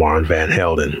Amar Van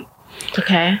Helden.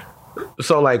 Okay.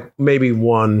 So like maybe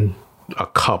a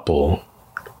couple,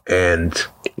 and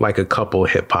like a couple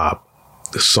hip hop,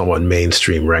 somewhat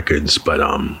mainstream records, but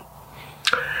I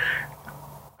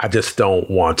just don't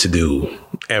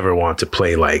ever want to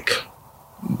play like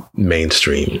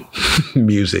mainstream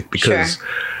music because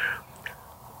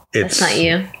it's not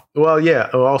you. Well, yeah.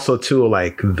 Also, too,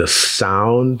 like the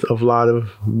sound of a lot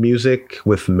of music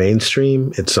with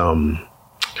mainstream, it's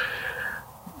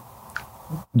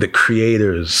the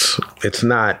creators. It's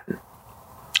not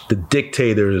the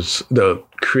dictators. The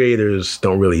creators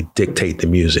don't really dictate the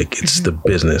music. It's the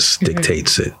business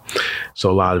dictates it. So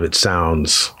a lot of it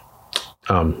sounds,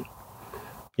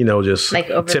 just like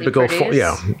typical.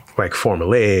 Like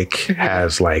formulaic,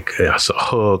 has like a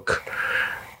hook.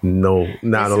 No,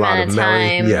 not this a lot of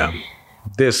melody. Yeah.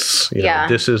 This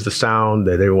is the sound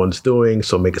that everyone's doing.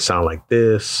 So make it sound like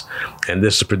this. And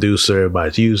this is the producer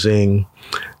everybody's using.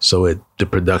 So the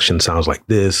production sounds like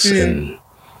this. And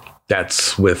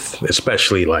that's with,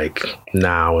 especially like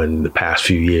now in the past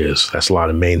few years, that's a lot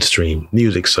of mainstream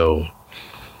music. So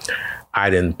I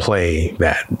didn't play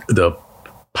that. The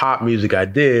pop music I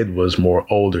did was more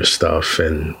older stuff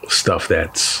and stuff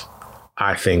that's,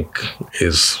 I think,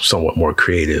 is somewhat more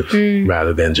creative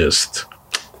rather than just,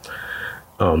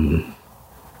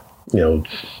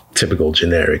 typical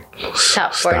generic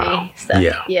top 40 style. stuff.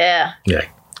 Yeah.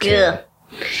 Yeah.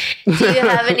 Do you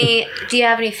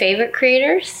have any favorite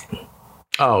creators?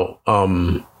 Oh,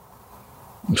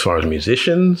 as far as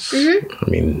musicians, I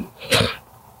mean,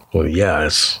 well, yeah,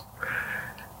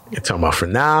 you're talking about for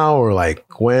now or like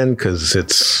when? Because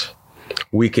that's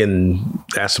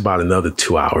about another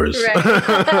 2 hours.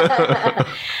 Right.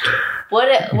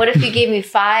 What if you gave me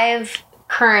 5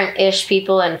 current-ish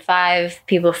people and 5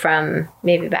 people from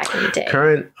maybe back in the day?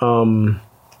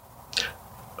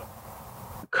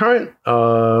 Current,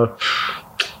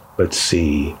 let's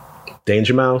see,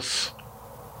 Danger Mouse.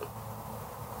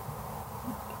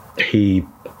 He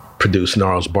produced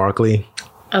Gnarls Barkley.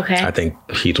 Okay. I think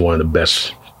he's one of the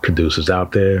best producers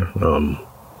out there.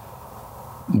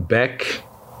 Beck.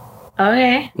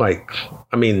 Okay. Like,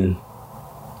 I mean,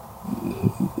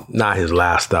 not his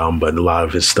last album, but a lot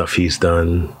of his stuff he's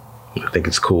done, I think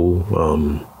it's cool.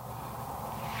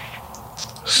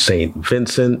 St.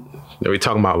 Vincent. We're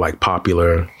talking about like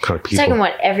popular kind of people. Talking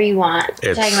whatever you want.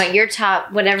 Talking about your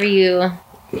top, whatever you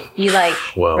like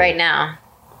right now.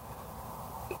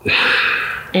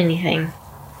 Anything.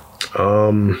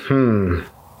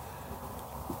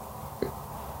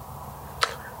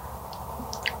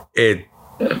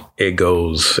 It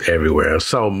goes everywhere.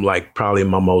 So like probably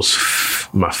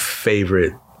my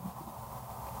favorite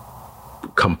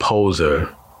composer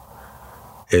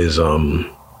is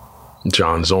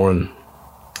John Zorn.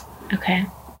 Okay.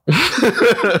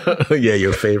 Yeah,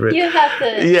 your favorite. You have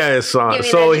to. Yeah,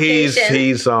 so he's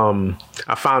education.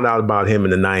 I found out about him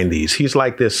in the 90s. He's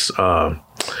like this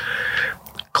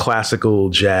classical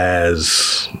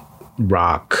jazz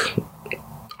rock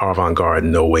avant-garde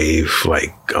no wave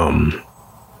like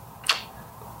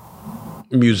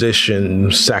musician,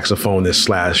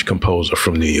 saxophonist / composer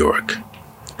from New York.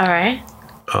 All right.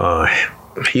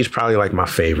 He's probably like my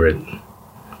favorite.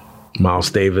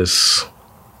 Miles Davis,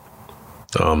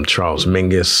 Charles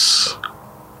Mingus.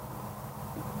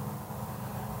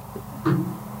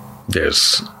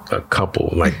 There's a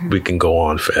couple, like we can go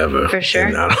on forever. For sure.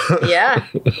 And Yeah.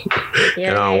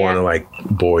 And I don't want to like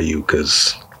bore you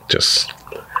because just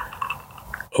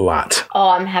a lot. Oh,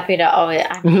 I'm happy to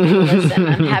listen.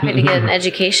 I'm happy to get an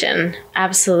education.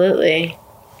 Absolutely.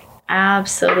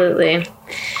 Absolutely.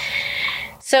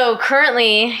 So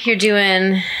currently you're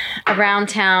doing around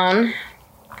town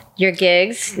your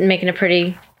gigs, making a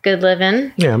pretty good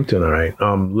living. Yeah, I'm doing all right.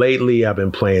 Lately I've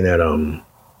been playing at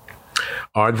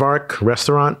Aardvark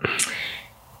restaurant.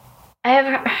 I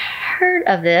have heard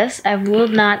of this. I will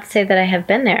not say that I have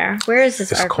been there. Where is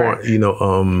this Aardvark?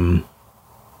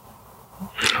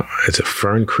 It's at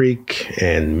Fern Creek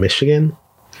and Michigan.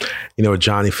 You know where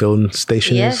Johnny Filling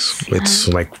Station is? It's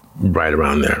like right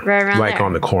around there. Right around like there.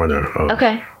 on the corner of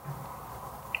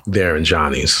there and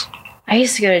Johnny's. I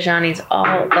used to go to Johnny's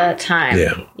all the time.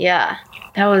 Yeah.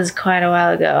 That was quite a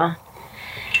while ago.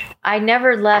 I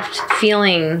never left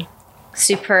feeling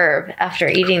superb after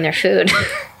eating their food.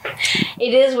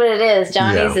 It is what it is.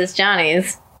 Johnny's is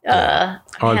Johnny's.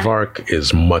 Aardvark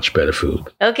is much better food.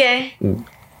 Okay.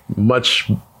 Much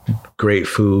great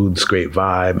foods, great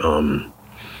vibe.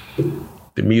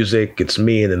 The music, it's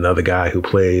me and another guy who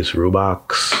plays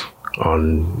Rubox.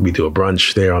 We do a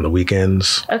brunch there on the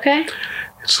weekends. Okay.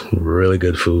 It's really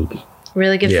good food.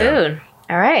 Really good food.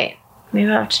 All right. Maybe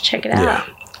I'll have to check it out. Yeah.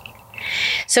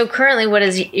 So currently, what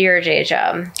is your day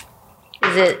job?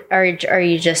 Are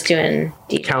you just doing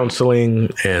DJing?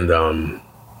 Counseling and a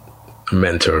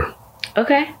mentor.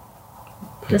 Okay.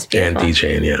 That's beautiful. And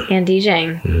DJing, yeah. And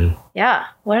DJing. Mm-hmm. Yeah.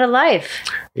 What a life.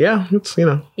 Yeah, it's,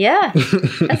 Yeah.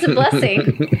 That's a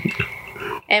blessing.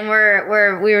 And we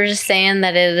were just saying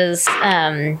that it is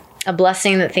a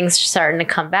blessing that things are starting to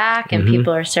come back and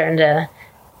people are starting to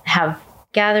have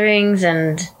gatherings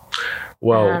and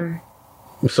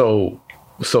so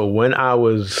when I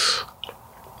was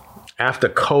after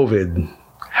COVID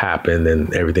happened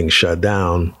and everything shut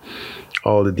down,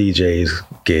 all the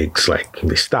DJs gigs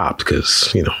they stopped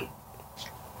because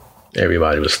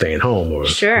everybody was staying home or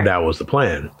that was the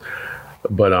plan.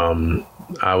 But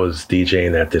I was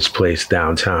DJing at this place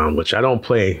downtown, which I don't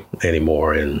play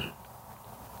anymore. And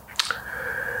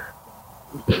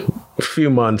a few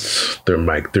months,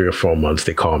 like 3 or 4 months,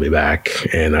 they called me back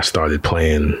and I started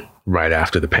playing right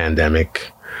after the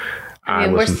pandemic. I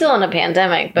mean, we're still in a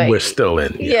pandemic, but we're still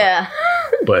in. Yeah.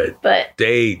 But But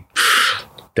they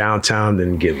downtown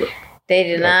didn't give a they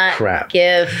did not crap.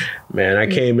 give. Man, I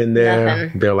came in there.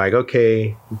 Nothing. They're like,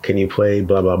 okay, can you play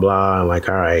blah, blah, blah. I'm like,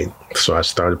 all right. So I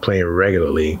started playing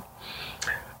regularly.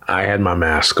 I had my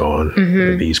mask on.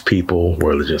 And these people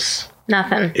were just,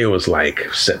 Nothing. it was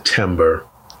like September.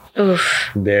 Oof.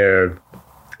 They're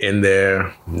in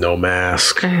there, no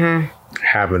mask,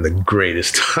 having the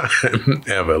greatest time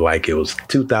ever. Like it was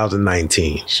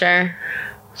 2019. Sure.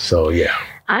 So, yeah,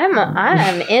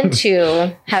 I'm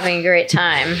into having a great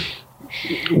time,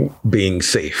 being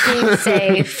safe. being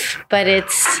safe, but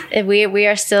we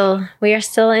are still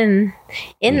in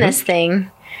this thing.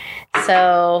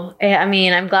 So, I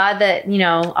mean, I'm glad that,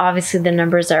 obviously the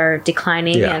numbers are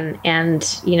declining Yeah. and,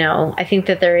 I think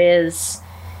that there is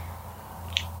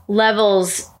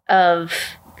levels of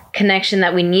connection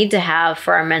that we need to have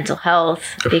for our mental health,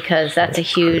 because that's a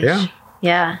huge,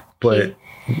 But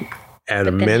at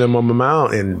a minimum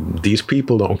amount, and these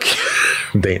people don't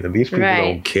care. These people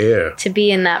don't care. to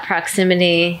be in that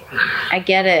proximity. I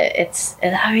get it. It's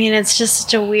just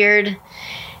such a weird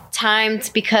time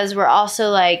because we're also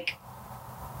like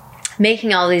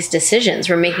making all these decisions.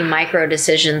 We're making micro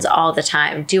decisions all the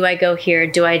time. Do I go here?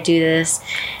 Do I do this?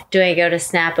 Do I go to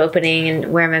Snap opening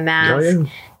and wear my mask? Oh, yeah.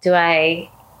 Do I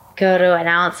go to an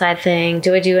outside thing?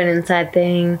 Do I do an inside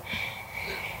thing?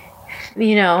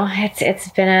 It's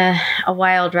been a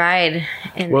wild ride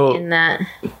in that.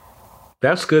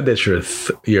 That's good that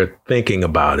you're thinking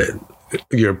about it.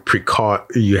 You're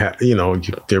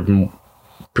they're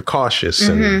precautious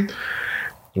and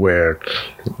where,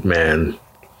 man,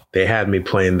 they had me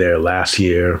playing there last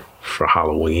year for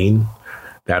Halloween.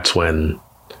 That's when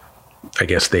I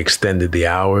guess they extended the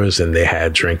hours and they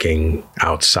had drinking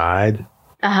outside.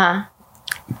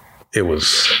 It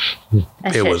was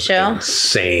show?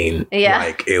 insane. Yeah.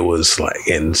 Like it was like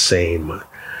insane.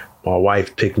 My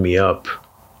wife picked me up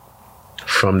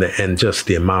from and just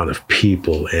the amount of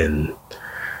people, and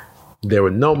there were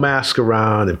no masks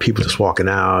around and people just walking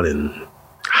out and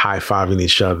high-fiving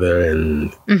each other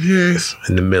and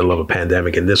in the middle of a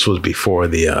pandemic. And this was before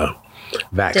the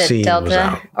vaccine Delta, was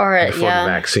out. or before the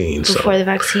vaccine. Before the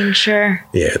vaccine, sure.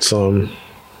 Yeah, it's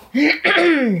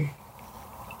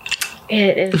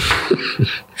It is.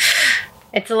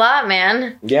 It's a lot,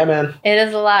 man. Yeah, man. It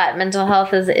is a lot. Mental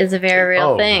health is a very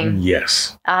real thing.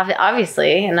 Yes.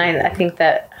 Obviously. And I think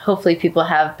that hopefully people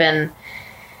have been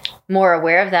more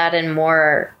aware of that and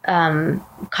more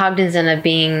cognizant of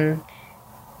being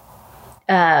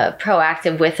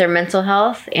proactive with their mental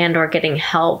health and or getting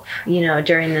help,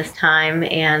 during this time,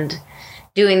 and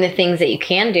doing the things that you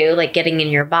can do, like getting in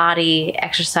your body,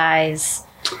 exercise.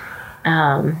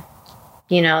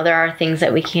 There are things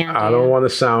that we can do. I don't want to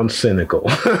sound cynical.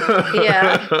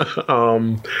 Yeah.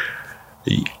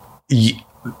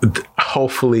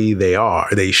 Hopefully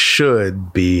they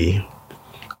should be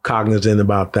cognizant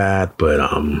about that. But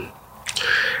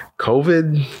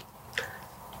COVID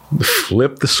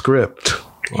flipped the script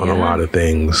on a lot of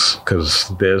things,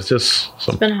 because there's just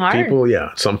some people.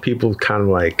 Yeah. Some people kind of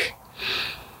like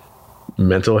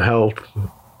mental health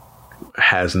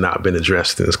has not been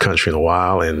addressed in this country in a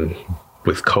while. And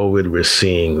with COVID, we're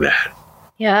seeing that.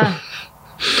 Yeah.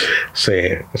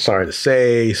 Sorry to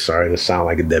sound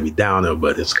like a Debbie Downer,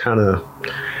 but it's kind of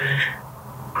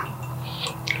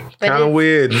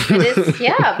weird. It is,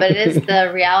 yeah, but it is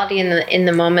the reality in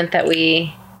the moment that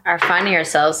we are finding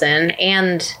ourselves in,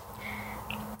 and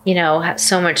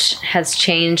so much has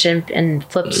changed and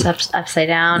flipped upside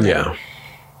down. Yeah.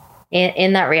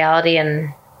 In that reality,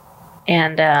 and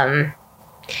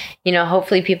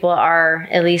hopefully people are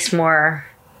at least more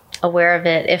aware of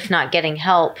it, if not getting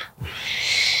help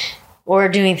or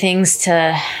doing things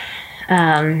to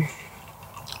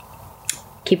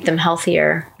keep them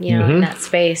healthier, in that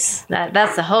space.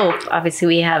 That's the hope. Obviously,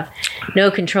 we have no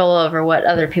control over what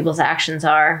other people's actions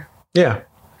are. Yeah.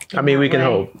 I mean, we can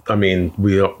hope. I mean,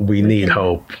 we need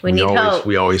hope. We need hope.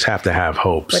 We always have to have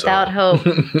hope. Without hope,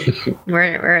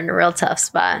 we're in a real tough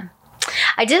spot.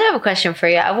 I did have a question for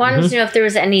you. I wanted to know if there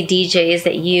was any DJs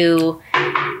that you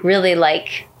really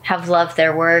have loved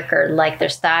their work or like their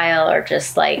style, or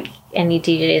just like any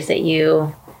DJs that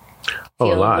you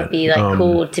feel would be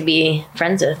cool to be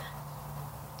friends with.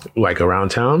 Like around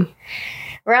town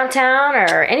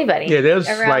or anybody. Yeah, there's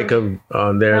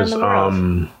there's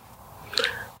a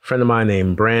friend of mine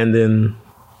named Brandon.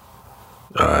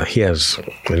 He has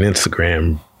an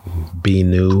Instagram, Be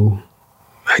New.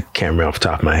 I can't remember off the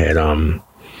top of my head.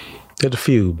 There's a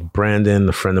few. Brandon,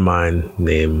 a friend of mine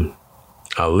named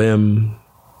Alim.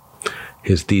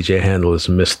 His DJ handle is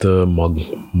Mr.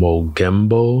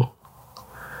 Mogembo.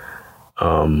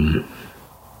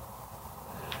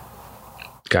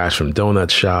 Guys from Donut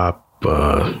Shop,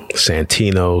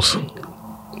 Santino's,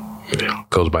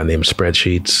 goes by the name of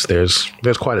Spreadsheets.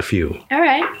 There's quite a few. All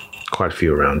right. Quite a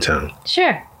few around town.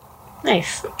 Sure.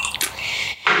 Nice.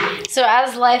 So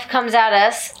as life comes at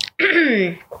us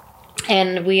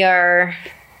and we are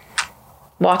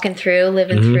walking through,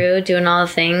 living through, doing all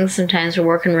the things, sometimes we're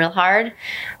working real hard.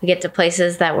 We get to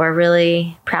places that we're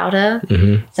really proud of.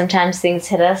 Sometimes things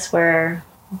hit us where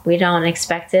we don't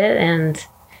expect it,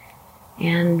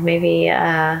 and maybe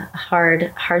a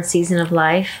hard season of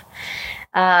life.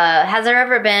 Has there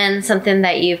ever been something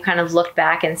that you've kind of looked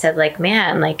back and said, like,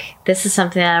 man, like, this is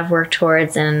something that I've worked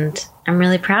towards and I'm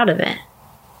really proud of it?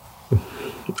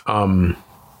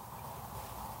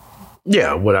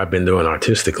 Yeah, what I've been doing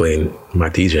artistically in my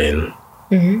DJing.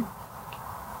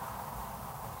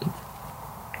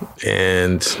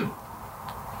 And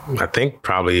I think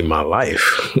probably my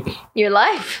life. Your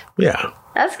life? Yeah.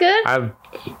 That's good.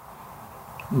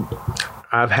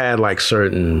 I've had like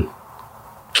certain,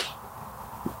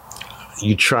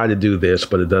 you try to do this,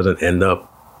 but it doesn't end up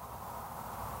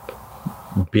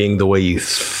being the way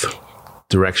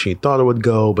direction you thought it would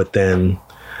go, but then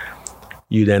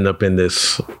you'd end up in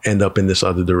this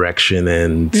other direction,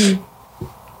 and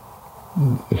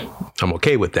I'm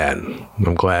okay with that.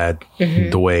 I'm glad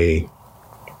the way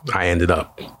I ended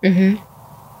up.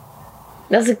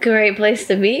 That's a great place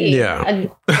to be. Yeah.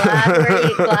 I'm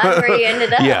glad where you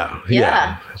ended up.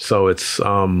 Yeah. So it's,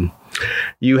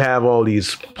 you have all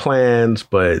these plans,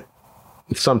 but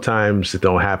sometimes it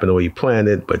don't happen the way you planned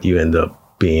it, but you end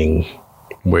up being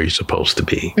where you're supposed to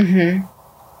be.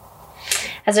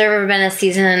 Has there ever been a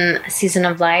season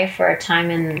of life or a time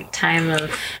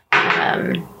of,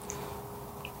 I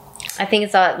think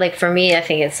it's all, like, for me, I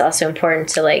think it's also important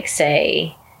to, like,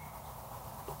 say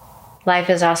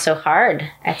life is also hard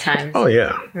at times. Oh,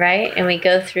 yeah. Right? And we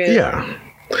go through. Yeah.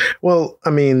 Well, I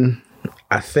mean,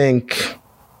 I think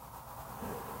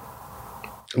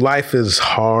life is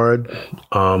hard.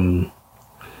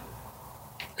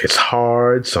 It's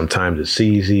hard. Sometimes it's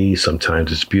easy.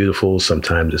 Sometimes it's beautiful.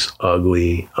 Sometimes it's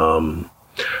ugly.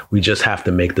 We just have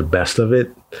to make the best of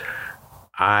it.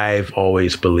 I've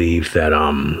always believed that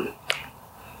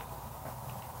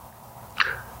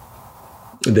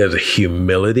there's a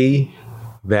humility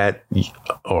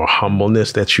or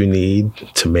humbleness that you need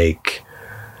to make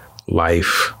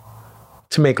life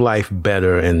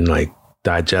better and like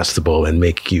digestible and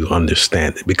make you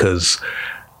understand it. Because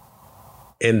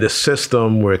in the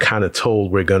system, we're kind of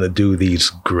told we're going to do these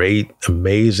great,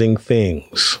 amazing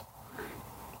things.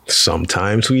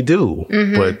 Sometimes we do,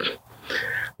 but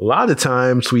a lot of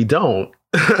times we don't.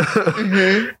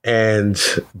 And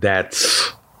that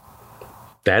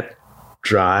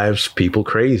drives people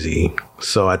crazy.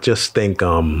 So I just think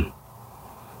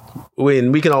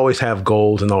we can always have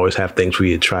goals and always have things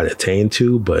we try to attain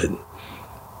to, but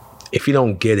if you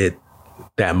don't get it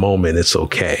that moment, it's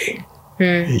okay.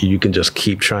 You can just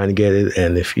keep trying to get it,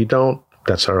 and if you don't,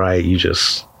 that's all right. You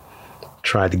just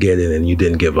tried to get it and you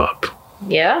didn't give up.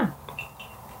 Yeah.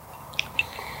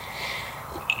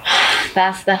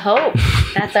 That's the hope.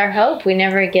 That's our hope. We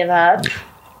never give up,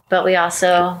 but we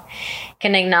also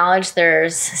can acknowledge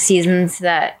there's seasons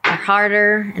that are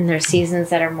harder and there's seasons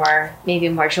that are maybe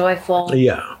more joyful.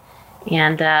 Yeah.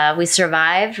 And we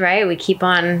survived, right? We keep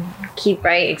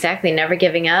right, exactly, never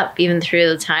giving up, even through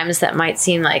the times that might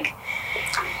seem like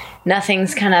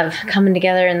nothing's kind of coming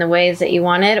together in the ways that you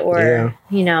wanted, or,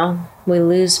 you know, we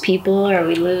lose people or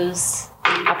we lose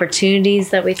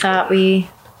opportunities that we thought we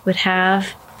would have.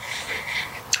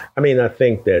 I mean, I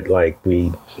think that, like,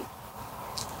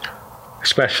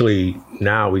 especially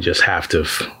now, we just have to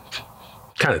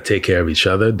kind of take care of each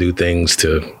other, do things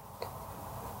to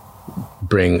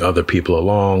bring other people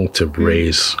along, to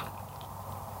raise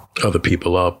other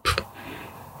people up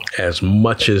as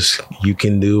much as you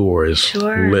can do or as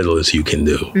little as you can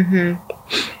do.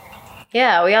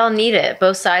 Yeah, we all need it.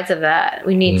 Both sides of that.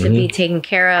 We need to be taken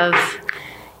care of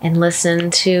and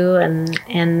listened to,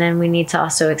 and then we need to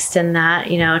also extend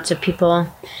that, you know, to people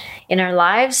in our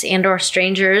lives and or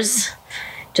strangers.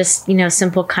 Just, you know,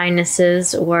 simple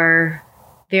kindnesses or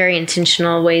very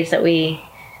intentional ways that we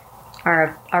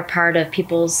are part of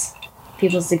people's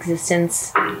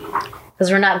existence.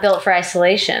 Because we're not built for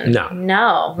isolation.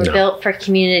 No, we're built for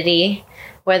community,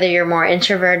 whether you're more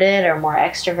introverted or more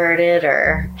extroverted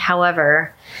or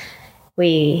however.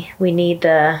 We need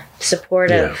the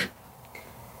support of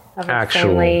our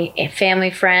family,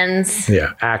 friends.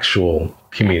 Yeah, actual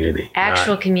community.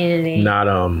 Community. Not,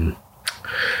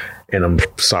 and I'm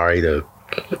sorry to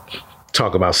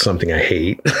talk about something I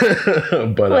hate.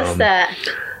 But what's that?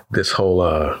 this whole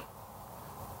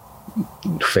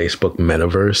Facebook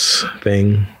metaverse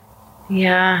thing.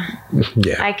 Yeah.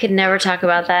 Yeah. I could never talk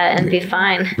about that and be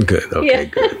fine. Good. Okay, Yeah.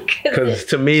 good. Because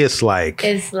to me, it's like,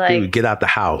 dude, get out the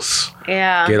house.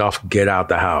 Yeah. Get out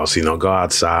the house, go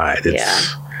outside.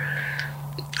 It's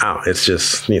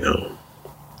just, it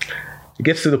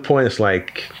gets to the point, it's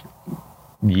like,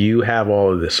 you have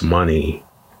all of this money.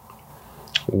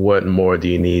 What more do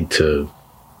you need to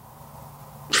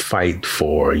fight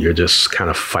for? You're just kind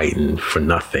of fighting for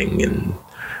nothing. And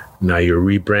now you're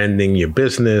rebranding your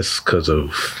business because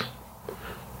of,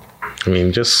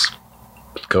 just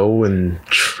go and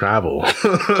travel.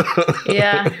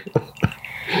 Yeah.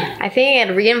 I think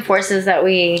it reinforces that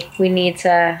we need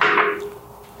to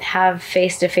have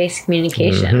face-to-face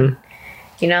communication.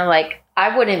 Like,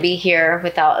 I wouldn't be here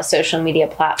without a social media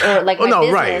platform, or like my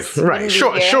business. Right.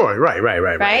 Sure.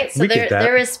 Right. So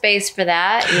there is space for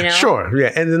that, Sure.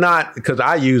 Yeah. And not because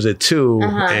I use it too.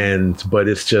 But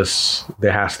it's just,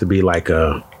 there has to be like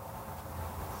there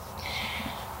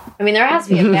has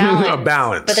to be a balance. A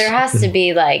balance. But there has to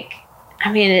be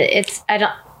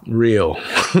real.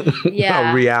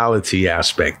 Yeah. A reality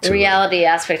aspect. The reality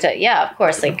aspect. Of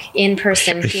course. Like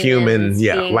in-person human.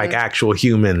 Yeah. Like actual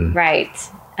human. Right.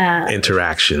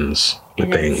 Interactions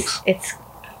with things. It's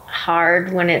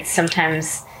hard when it's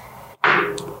sometimes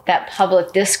that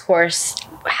public discourse.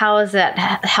 How is that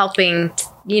helping?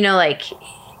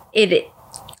 It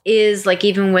is like,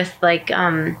 even with like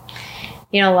a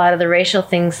lot of the racial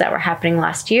things that were happening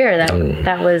last year.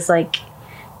 That was like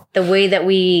the way that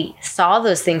we saw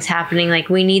those things happening. Like,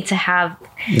 we need to have.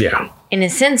 Yeah. In a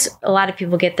sense, a lot of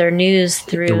people get their news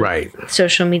through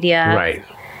social media. Right.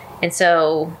 And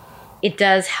so it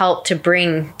does help to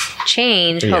bring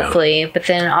change, hopefully, but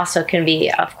then also can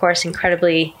be, of course,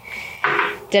 incredibly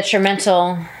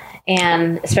detrimental.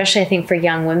 And especially, I think, for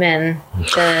young women,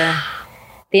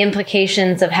 the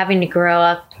implications of having to grow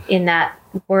up in that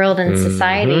world and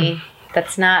society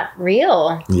that's not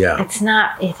real. Yeah. It's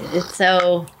not, it's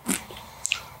so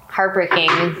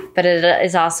heartbreaking, but it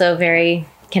is also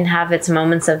can have its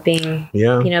moments of being,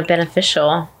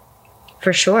 beneficial,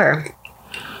 for sure.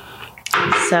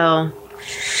 So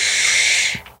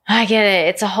I get it.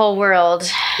 It's a whole world.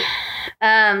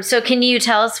 So can you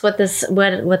tell us what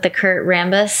the Kurt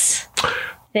Rambis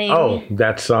thing? Oh,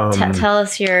 that's tell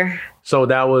us your. So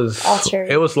that was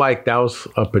it was like that was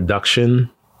a production.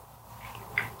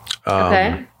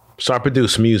 Okay. So I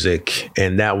produced music,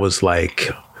 and that was like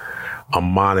a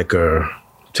moniker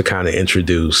to kind of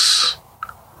introduce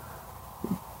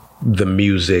the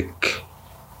music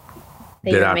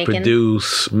that I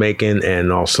produce, making,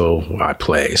 and also I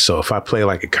play. So if I play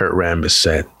like a Kurt Rambis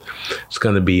set, it's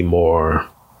going to be more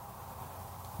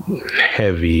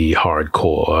heavy,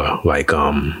 hardcore, like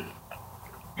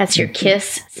That's your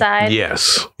Kiss side?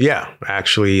 Yes. Yeah.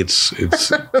 Actually, it's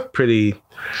pretty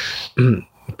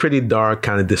dark,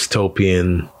 kind of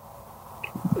dystopian,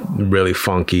 really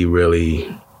funky,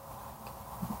 really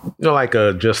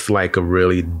just like a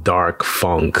really dark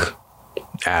funk,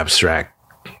 abstract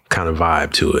kind of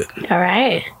vibe to it. All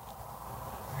right.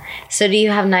 So do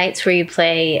you have nights where you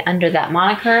play under that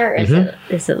moniker, or is it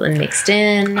mixed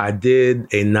in? I did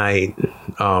a night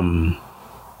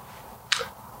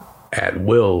at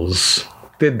Will's.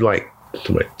 Did like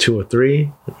 2 or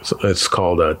 3. It's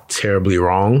called Terribly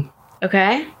Wrong.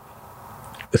 Okay.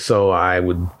 So I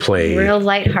would play real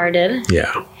lighthearted.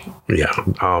 Yeah.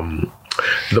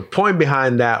 The point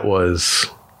behind that was,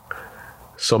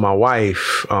 so my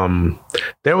wife,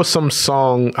 there was some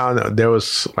song, I don't know, there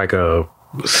was like a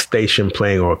station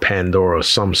playing, or Pandora, or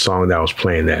some song that was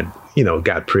playing that,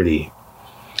 got pretty,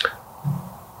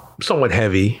 somewhat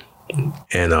heavy.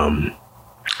 And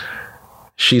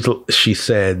she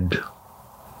said,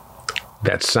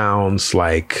 that sounds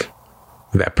like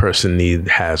that person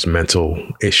has mental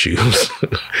issues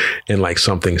and like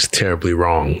something's terribly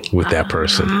wrong with that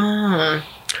person.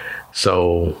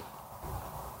 So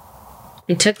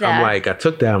you took that. I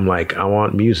took that. I'm like, I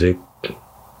want music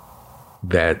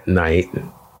that night.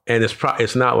 And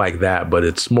it's not like that, but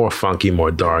it's more funky,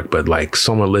 more dark. But like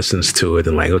someone listens to it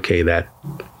and like, okay, that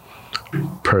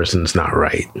person's not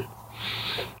right.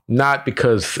 Not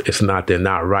because they're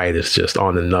not right. It's just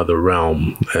on another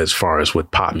realm as far as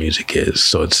what pop music is.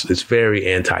 So it's very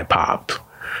anti-pop.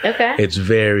 Okay. It's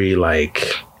very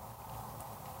like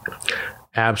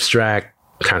abstract,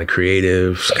 kind of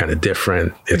creative, kind of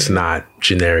different. It's not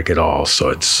generic at all.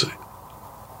 So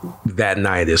that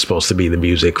night is supposed to be the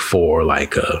music for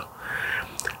like a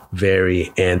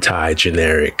very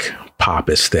anti-generic pop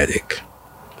aesthetic.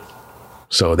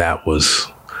 So that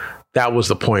was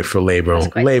the point for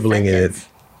labeling it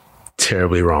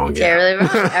terribly wrong. Yeah. Terribly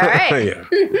wrong. All right.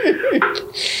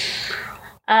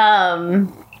 Yeah.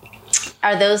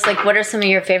 Are those like, what are some of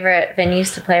your favorite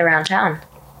venues to play around town?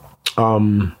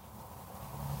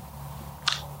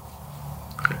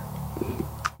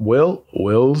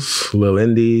 Will's, Lil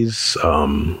Indies,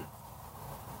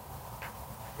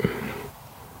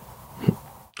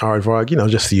 Aardvark,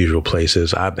 just the usual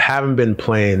places. I haven't been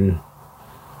playing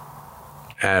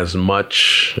as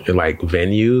much in like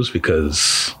venues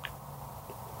because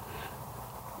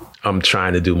I'm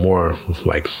trying to do more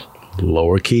like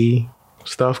lower key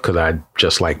stuff because I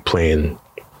just like playing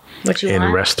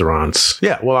in restaurants.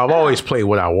 Yeah, well, I've always played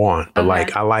what I want, but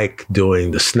like I like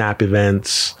doing the Snap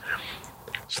events.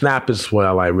 Snap is what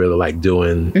I really like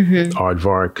doing.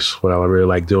 Aardvark is what I really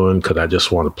like doing because I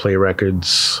just want to play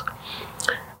records.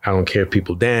 I don't care if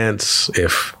people dance.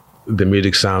 If the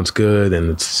music sounds good and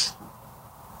it's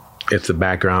the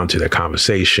background to their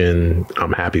conversation,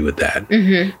 I'm happy with that.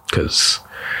 Because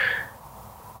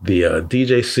the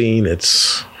DJ scene,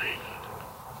 it's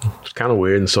kind of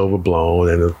weird and it's overblown,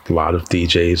 and a lot of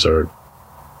DJs are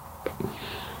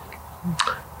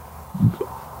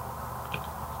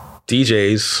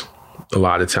a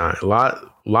lot of time. A lot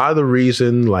of the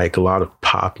reason like a lot of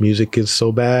pop music is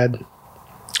so bad,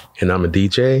 and I'm a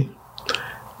DJ,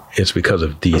 it's because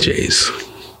of DJs.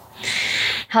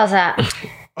 How's that?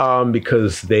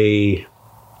 Because they,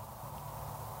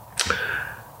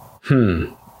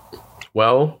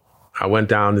 well, I went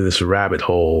down to this rabbit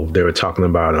hole. They were talking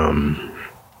about,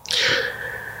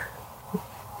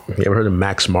 you ever heard of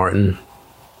Max Martin?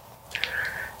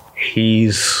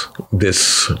 He's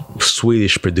this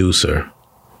Swedish producer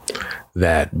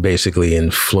that basically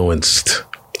influenced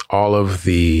all of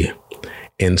the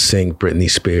NSYNC, Britney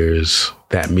Spears,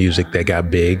 that music that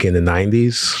got big in the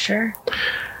 90s. Sure.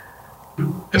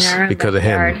 It's because of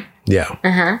him. Yeah.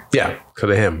 Yeah,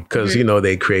 because of him. Because,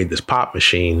 they created this pop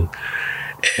machine.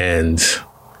 And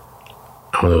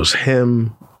I don't know, it was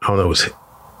him. I don't know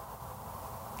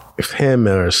if him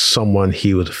or someone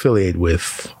he was affiliated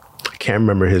with. I can't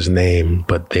remember his name,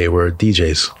 but they were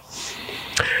DJs.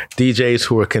 DJs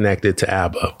who were connected to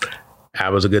ABBA.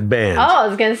 ABBA's a good band. Oh, I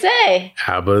was going to say.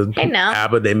 ABBA, hey, now.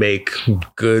 ABBA, they make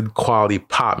good quality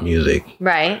pop music.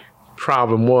 Right.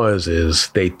 Problem is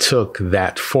they took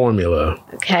that formula.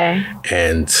 Okay.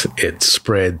 And it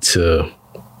spread to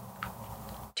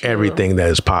everything that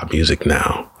is pop music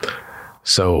now.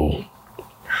 So,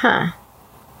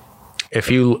 if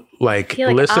you like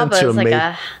listen ABBA to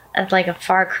is like a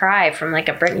far cry from like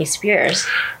a Britney Spears.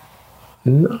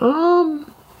 No.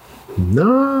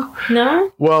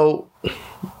 Well,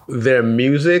 their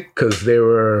music, because they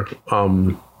were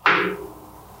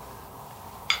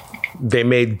they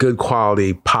made good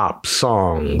quality pop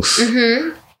songs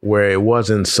where it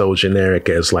wasn't so generic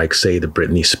as like say the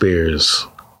Britney Spears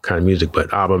kind of music,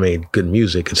 but ABBA made good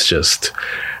music. It's just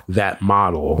that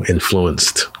model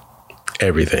influenced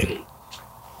everything.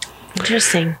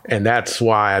 Interesting. And that's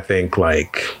why I think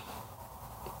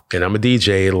and I'm a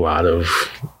DJ, a lot of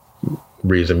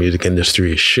reason music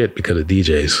industry is shit because of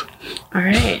DJs. All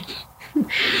right.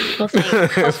 Well,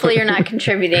 thanks. Hopefully you're not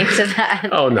contributing to that.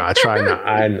 Oh no, I try not.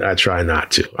 I try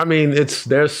not to. I mean,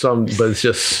 there's some, but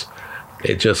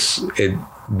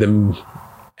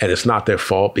and it's not their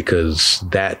fault because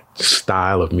that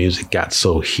style of music got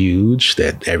so huge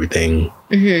that everything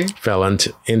fell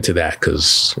into that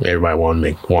because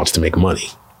everybody wants to make money.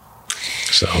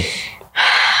 So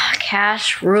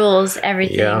cash rules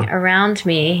everything around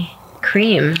me.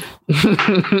 Cream.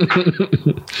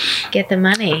 Get the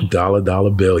money.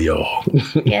 Dollar bill, y'all.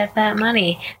 Get that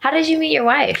money. How did you meet your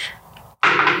wife?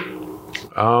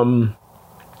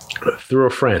 Through a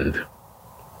friend.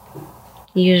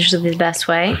 Usually the best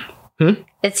way.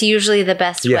 It's usually the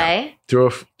best way.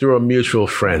 Through a mutual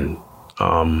friend.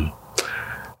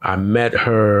 I met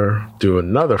her through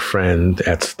another friend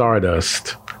at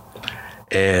Stardust,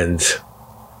 and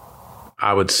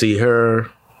I would see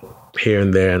her here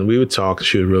and there, and we would talk.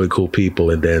 She was really cool people,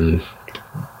 and then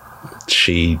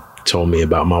she told me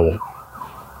about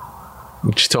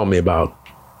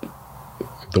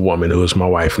the woman who is my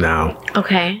wife now.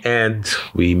 Okay. And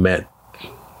we met.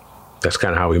 That's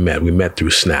kind of how we met. We met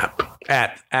through Snap.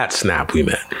 At Snap we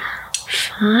met.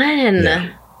 Fun.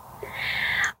 Yeah.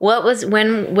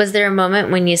 When was there a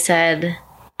moment when you said,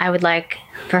 I would like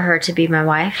for her to be my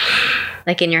wife?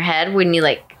 Like in your head, when you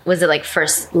was it like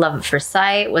first love at first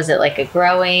sight? Was it like a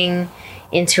growing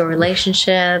into a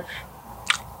relationship?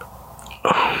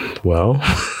 Well,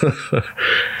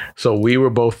 so we were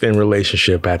both in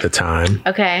relationship at the time.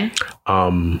 Okay.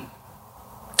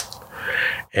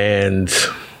 And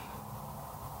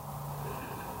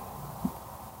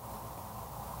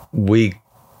we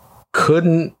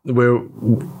couldn't, we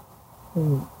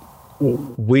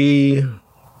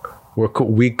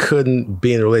couldn't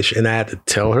be in a relationship, and I had to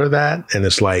tell her that. And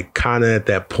it's like kind of at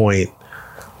that point,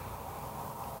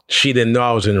 she didn't know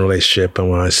I was in a relationship. And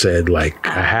when I said like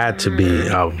I had to be,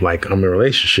 I'm in a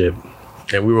relationship,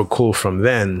 and we were cool from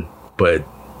then. But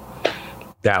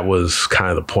that was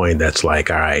kind of the point. That's like,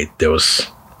 all right, there was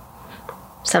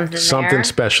something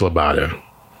special about her.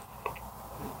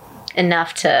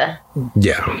 Enough to.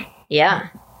 Yeah. Yeah.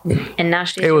 And now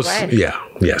she's your wife. Yeah.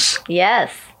 Yes.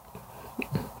 Yes.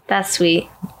 That's sweet.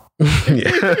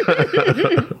 Yeah.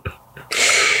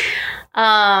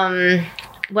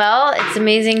 Well, it's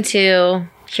amazing to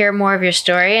hear more of your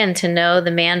story and to know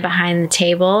the man behind the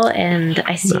table. And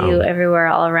I see you everywhere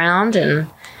all around and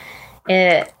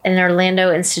in an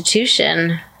Orlando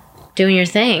institution doing your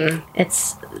thing.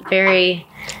 It's very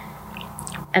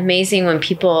amazing when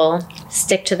people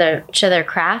stick to their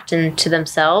craft and to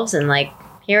themselves and like,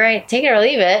 here I take it or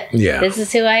leave it. Yeah. This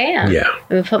is who I am. Yeah.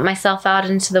 I'm put myself out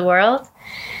into the world,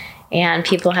 and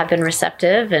people have been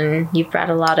receptive, and you've brought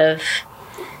a lot of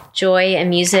joy and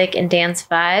music and dance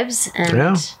vibes.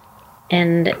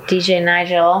 And DJ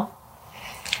Nigel,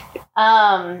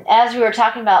 as we were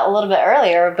talking about a little bit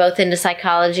earlier, we're both into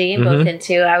psychology and both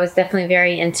into, I was definitely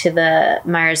very into the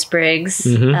Myers-Briggs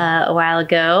a while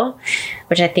ago,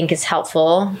 which I think is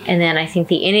helpful. And then I think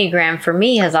the Enneagram for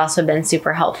me has also been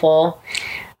super helpful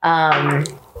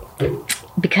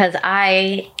because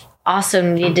I also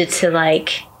needed to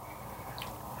like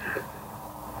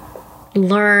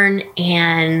learn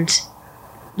and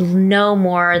know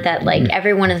more that like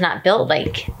everyone is not built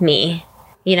like me,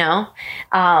 you know?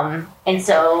 And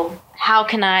so how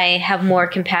can I have more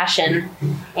compassion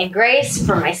and grace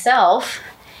for myself,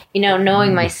 you know,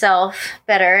 knowing myself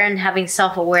better and having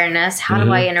self-awareness? How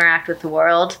do I interact with the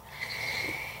world?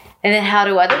 And then how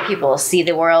do other people see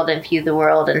the world and view the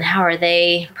world? And how are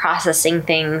they processing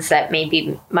things that may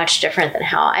be much different than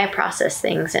how I process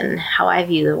things and how I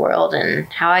view the world and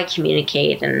how I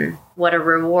communicate? And what a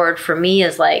reward for me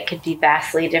is like could be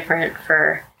vastly different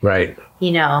for,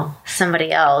 you know,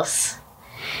 somebody else.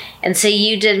 And so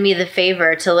you did me the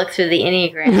favor to look through the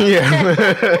Enneagram.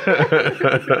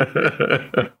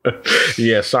 Yeah.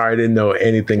 Yeah, sorry, I didn't know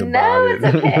anything about it. No,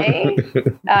 it's okay.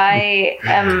 I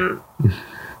am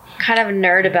kind of a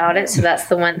nerd about it, so that's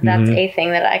a thing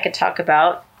that I could talk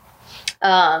about.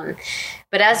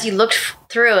 But as you looked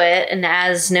through it, and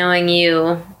as knowing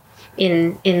you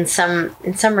in some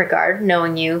regard,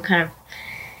 knowing you kind of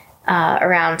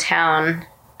around town,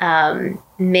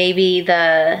 maybe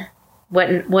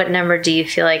what number do you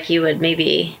feel like you would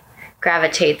maybe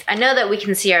gravitate? I know that we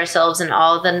can see ourselves in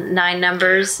all the 9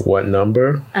 numbers. What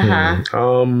number?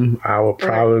 I would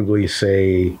probably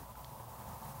say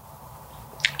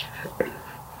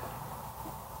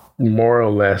more or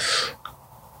less,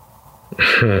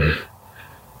 I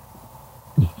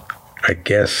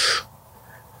guess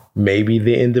maybe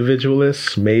the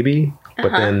individualist, maybe,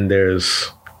 but then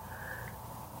there's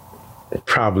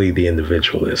probably the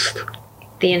individualist.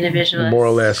 The individualist. More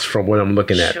or less from what I'm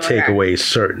looking at, take away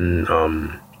certain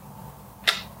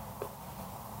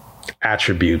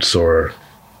attributes or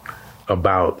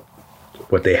about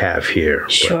what they have here.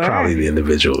 Sure. But probably the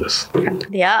individualist.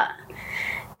 Yeah.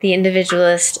 The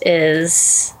individualist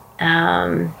is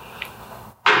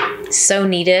so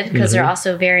needed because they're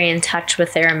also very in touch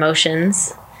with their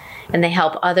emotions, and they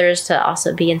help others to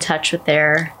also be in touch with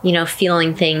their, you know,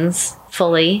 feeling things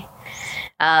fully.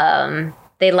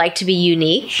 They like to be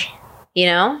unique, you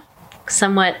know,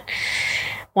 somewhat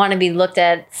want to be looked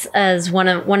at as one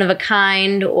of a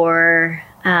kind, or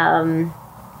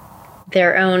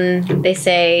their own. They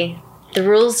say the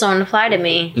rules don't apply to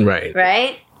me.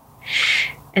 Right.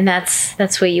 And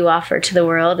that's what you offer to the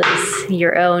world, is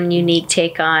your own unique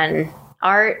take on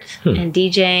art and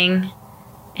DJing,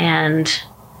 and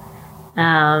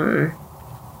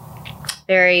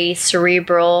very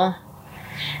cerebral.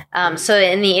 So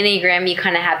in the Enneagram, you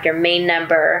kind of have your main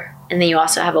number, and then you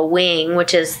also have a wing,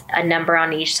 which is a number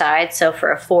on each side. So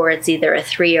for a 4, it's either a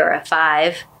 3 or a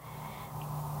 5.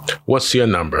 What's your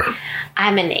number?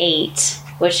 I'm an 8,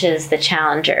 which is the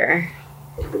challenger.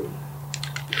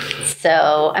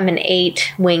 So I'm an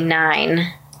 8, wing 9.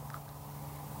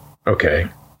 Okay.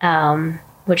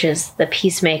 Which is the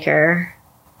peacemaker.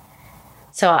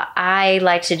 So I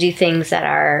like to do things that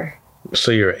are...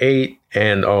 So you're 8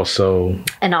 and also...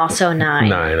 And also 9.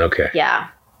 9, okay. Yeah.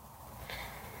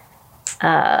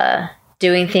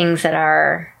 Doing things that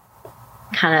are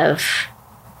kind of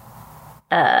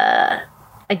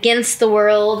against the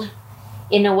world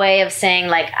in a way of saying,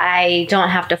 like, I don't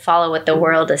have to follow what the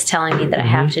world is telling me that I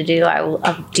have to do. I'll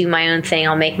do my own thing.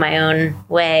 I'll make my own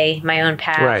way, my own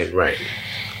path. Right.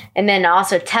 And then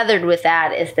also tethered with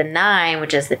that is the 9,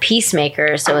 which is the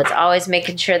peacemaker. So it's always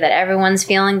making sure that everyone's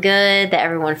feeling good, that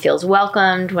everyone feels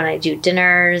welcomed when I do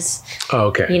dinners. Oh,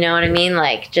 okay. You know what I mean?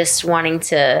 Like, just wanting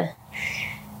to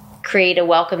create a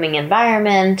welcoming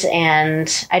environment.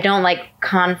 And I don't like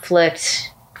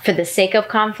conflict for the sake of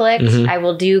conflict. I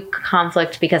will do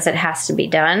conflict because it has to be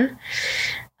done.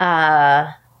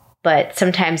 But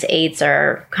sometimes 8s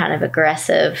are kind of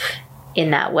aggressive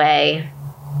in that way.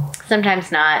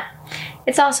 Sometimes not.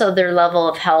 It's also their level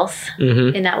of health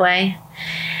in that way.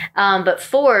 But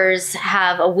 4s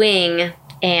have a wing,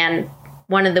 and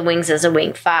one of the wings is a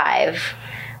wing 5,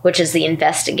 which is the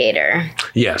investigator.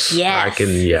 Yes. So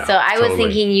I was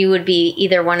thinking you would be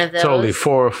either one of those. Totally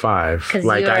 4 or 5.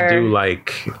 Like I do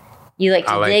like. You like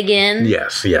to dig in.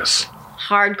 Yes.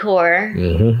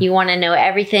 Hardcore. You want to know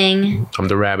everything. I'm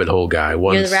the rabbit hole guy.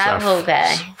 You're the rabbit hole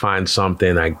guy. Find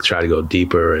something, I try to go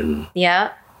deeper and.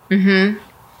 Yeah.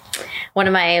 One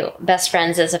of my best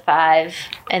friends is a 5,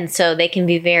 and so they can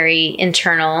be very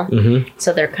internal.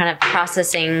 So they're kind of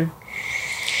processing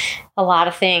a lot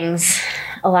of things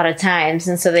a lot of times,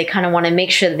 and so they kind of want to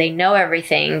make sure that they know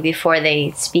everything before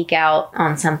they speak out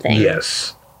on something.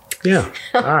 Yes. Yeah.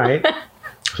 All right.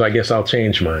 So I guess I'll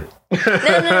change mine. No.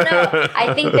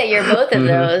 I think that you're both of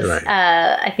those. Right.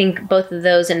 I think both of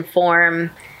those inform,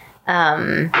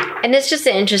 and it's just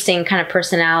an interesting kind of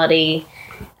personality,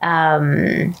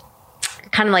 kind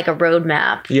of like a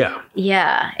roadmap.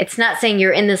 Yeah. It's not saying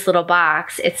you're in this little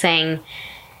box. It's saying,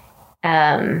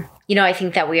 I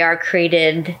think that we are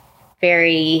created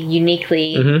very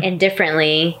uniquely and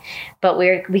differently, but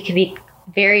we can be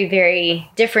very, very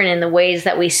different in the ways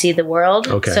that we see the world.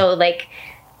 Okay. So like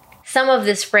some of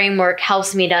this framework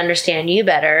helps me to understand you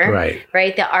better.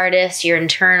 Right. The artist, you're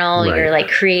internal, you're like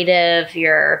creative,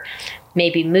 you're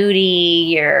maybe moody,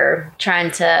 you're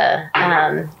trying to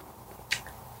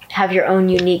have your own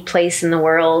unique place in the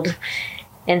world.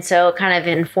 And so it kind of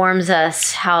informs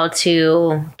us how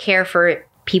to care for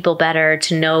people better,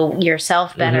 to know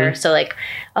yourself better. So like,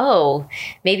 oh,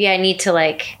 maybe I need to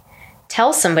like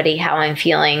tell somebody how I'm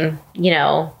feeling,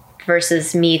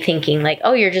 versus me thinking like,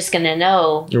 oh, you're just going to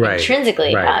know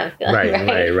intrinsically how I'm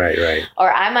feeling. Right.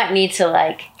 Or I might need to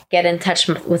like get in touch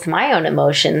with my own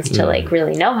emotions to like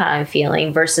really know how I'm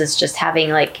feeling versus just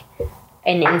having like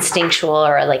an instinctual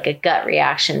or like a gut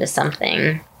reaction to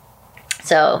something.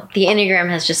 So the Enneagram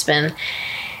has just been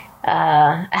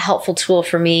a helpful tool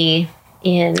for me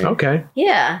in. Okay.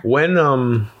 Yeah. When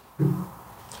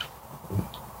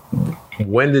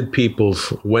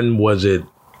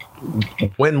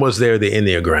was there the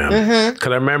Enneagram?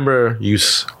 Because I remember you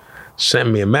sent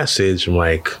me a message. I'm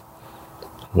like,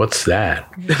 what's that?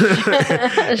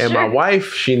 And my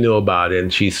wife, she knew about it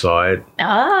and she saw it.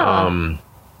 Oh.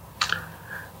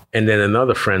 And then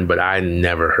another friend, but I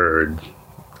never heard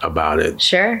about it.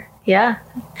 Sure. Yeah.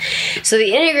 So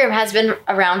the Enneagram has been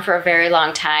around for a very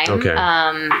long time. Okay.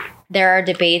 There are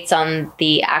debates on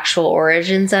the actual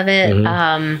origins of it.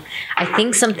 I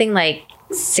think something like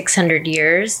 600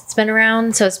 years it's been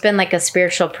around. So it's been like a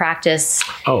spiritual practice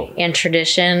and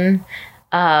tradition.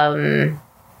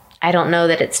 I don't know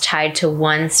that it's tied to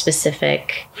one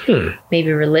specific,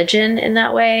 maybe religion in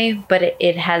that way, but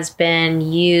it has been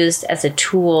used as a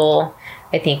tool,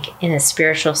 I think, in a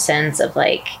spiritual sense of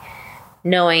like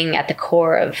knowing at the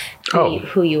core of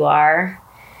who you are.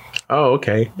 Oh,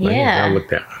 okay. Yeah. I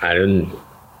looked at. I didn't.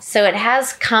 So it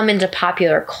has come into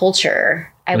popular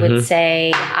culture. I would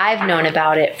say I've known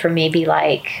about it for maybe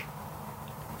like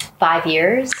 5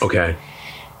 years. Okay.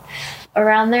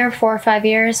 Around there, 4 or 5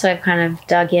 years. So I've kind of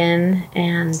dug in,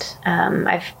 and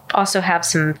I've also have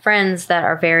some friends that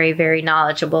are very, very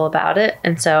knowledgeable about it.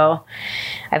 And so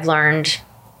I've learned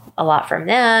a lot from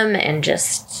them and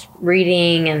just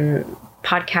reading and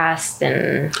podcasts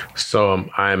and so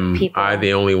I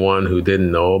the only one who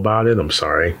didn't know about it? I'm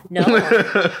sorry. No.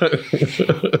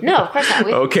 No, of course not.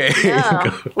 Okay.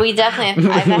 No, we definitely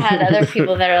I've had other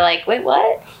people that are like, wait,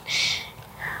 what?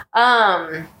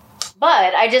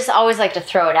 But I just always like to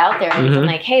throw it out there and I'm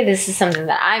like, hey, this is something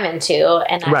that I'm into,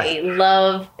 and I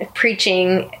love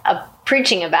preaching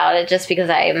about it just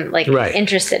because I'm like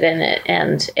interested in it,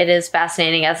 and it is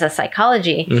fascinating as a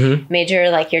psychology major.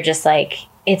 Like you're just like,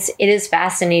 it is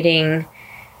fascinating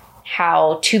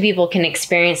how two people can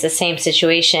experience the same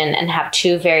situation and have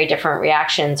two very different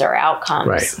reactions or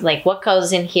outcomes. Like what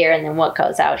goes in here and then what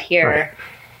goes out here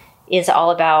is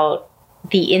all about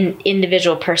the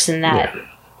individual person that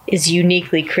is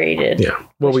uniquely created. Yeah.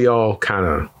 Well, we all kind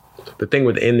of the thing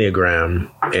with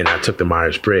Enneagram, and I took the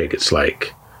Myers-Briggs, it's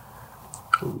like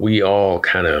we all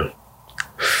kind of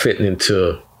fit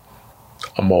into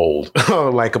a mold,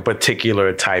 like a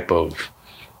particular type of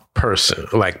person,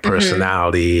 like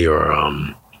personality or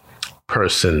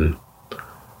person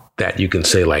that you can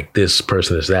say like this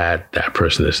person is that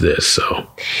person is this. So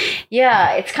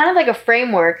yeah, it's kind of like a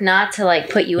framework, not to like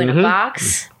put you in a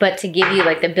box, but to give you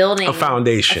like the building, a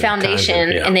foundation, kind of,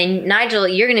 yeah. And then Nigel,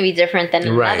 you're going to be different than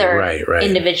another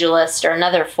individualist or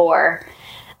another 4.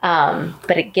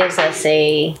 But it gives us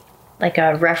a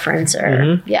reference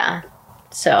or yeah.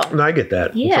 So no, I get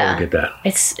that. Yeah, I get that.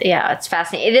 It's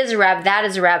fascinating. That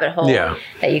is a rabbit hole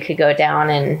that you could go down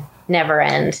and never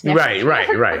end. Right.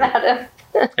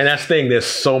 And that's the thing. There's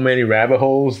so many rabbit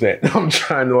holes that I'm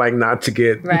trying to like not to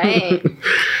get right.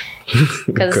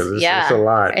 Because it's a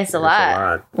lot. It's a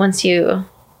lot. Once you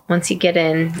get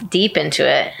in deep into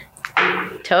it,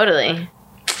 totally.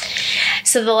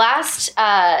 So the last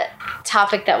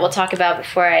topic that we'll talk about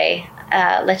before I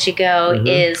let you go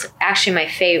is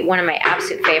actually one of my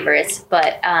absolute favorites,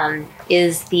 but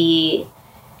is the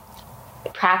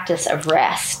practice of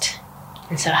rest.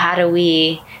 And so how do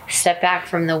we step back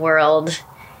from the world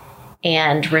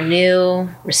and renew,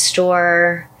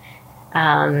 restore,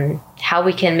 how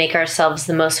we can make ourselves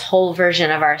the most whole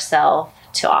version of ourselves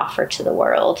to offer to the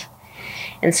world.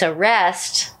 And so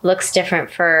rest looks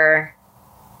different for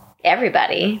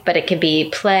everybody, but it could be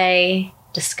play,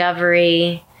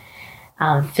 discovery,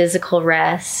 physical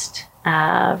rest,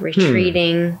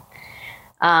 retreating.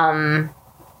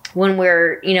 When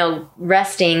we're,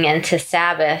 resting and to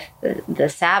Sabbath, the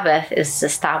Sabbath is to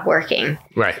stop working.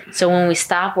 Right. So when we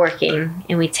stop working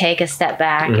and we take a step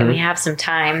back and we have some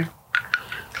time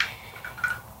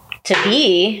to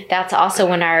be, that's also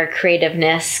when our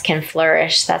creativeness can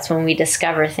flourish. That's when we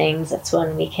discover things. That's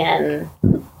when we can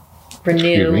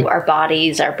renew our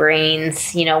bodies, our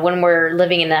brains. When we're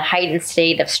living in a heightened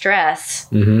state of stress,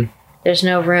 there's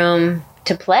no room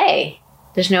to play.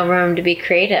 There's no room to be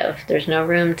creative. There's no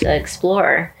room to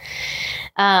explore.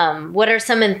 What are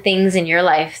some of the things in your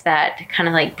life that kind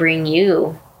of like bring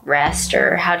you rest,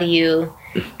 or how do you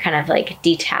kind of like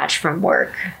detach from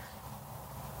work?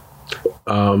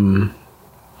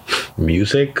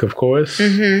 Music, of course.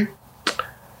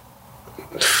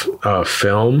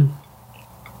 Film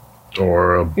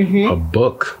or a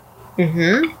book.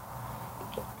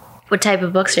 What type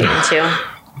of books are you into?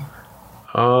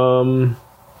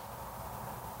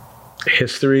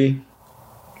 History,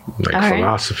 like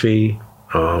philosophy,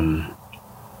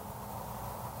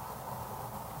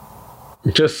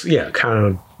 just kind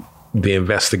of the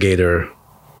investigator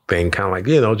thing, kind of like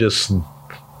just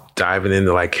diving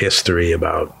into like history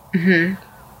about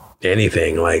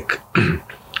anything, like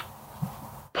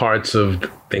parts of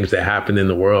things that happened in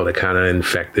the world that kind of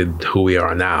infected who we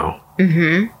are now.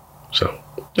 So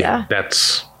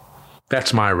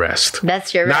that's my rest.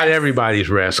 That's your rest. Not everybody's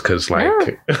rest, because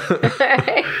like...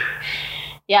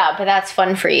 Yeah, but that's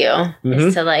fun for you,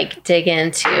 is to like dig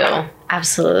into.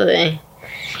 Absolutely.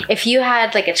 If you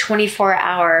had like a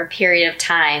 24-hour period of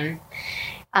time,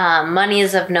 money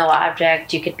is of no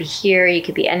object. You could be here, you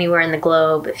could be anywhere in the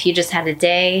globe. If you just had a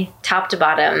day, top to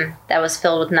bottom, that was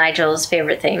filled with Nigel's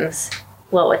favorite things,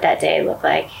 what would that day look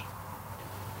like?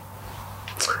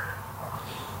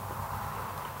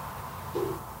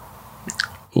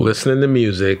 Listening to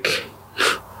music,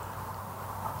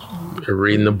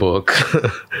 reading a book,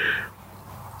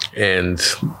 and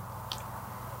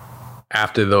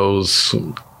after those,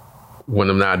 when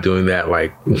I'm not doing that,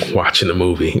 like watching a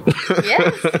movie.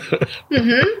 Yes.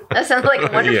 That sounds like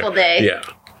a wonderful day. Yeah.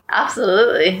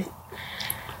 Absolutely.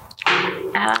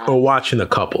 Or watching a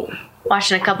couple.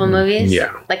 Watching a couple movies?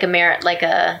 Yeah. Like a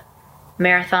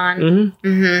marathon?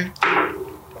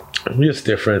 Just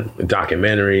different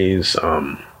documentaries.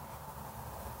 You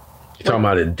talking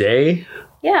about a day?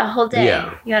 Yeah, a whole day.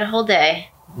 Yeah. You had a whole day.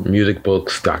 Music,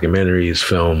 books, documentaries,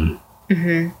 film.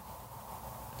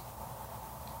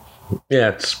 Yeah,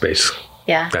 it's basically.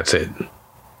 Yeah. That's it.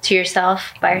 To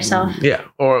yourself, by yourself? Yeah.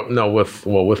 Or no, with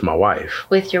my wife.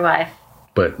 With your wife.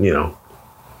 But,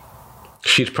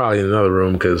 she's probably in another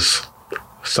room because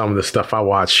some of the stuff I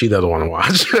watch, she doesn't want to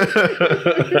watch.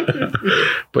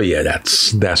 But yeah,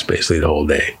 that's basically the whole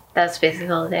day. That's basically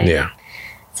the whole day. Yeah.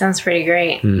 Sounds pretty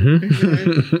great.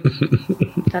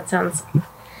 That sounds...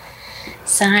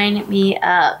 Sign me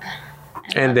up.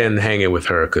 And then hanging with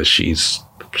her because she's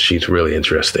really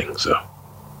interesting. So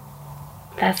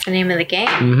that's the name of the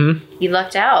game. You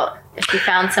lucked out. If you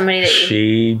found somebody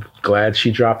that glad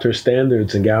she dropped her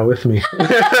standards and got with me.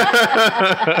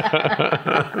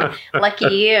 Lucky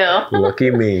you.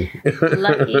 Lucky me.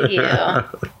 Lucky you.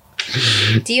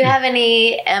 Do you have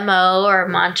any MO or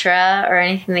mantra or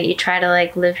anything that you try to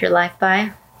like live your life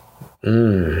by?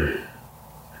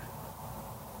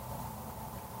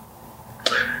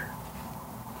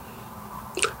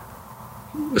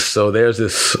 So there's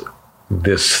this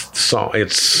song.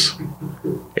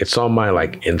 It's on my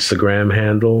like Instagram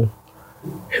handle.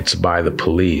 It's by The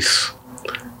Police.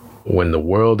 When the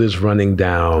world is running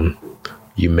down,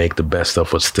 you make the best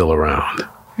of what's still around.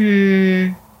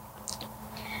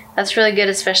 That's really good,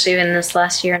 especially in this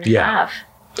last year and a half.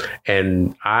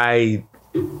 And I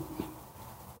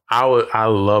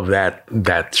love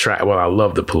that track. Well, I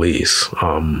love The Police.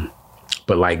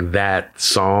 But like that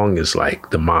song is like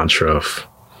the mantra of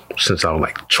since I was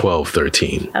like 12,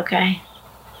 13. Okay.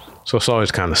 So it's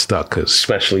always kind of stuck, cause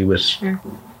especially with,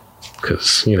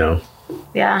 because, you know,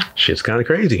 shit's kind of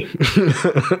crazy.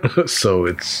 So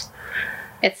it's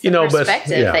the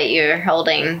perspective that you're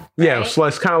holding. Right? Yeah. So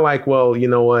it's kind of like, well, you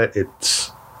know what?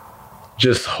 It's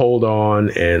just hold on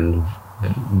and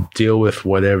deal with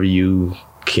whatever you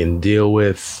can deal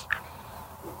with.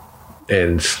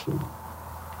 And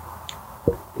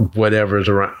whatever's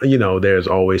around, you know, there's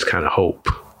always kind of hope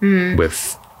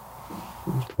with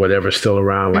whatever's still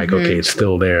around. Like, okay, it's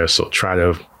still there. So try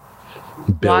to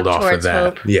build off of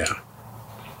that. Hope. Yeah.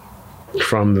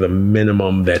 From the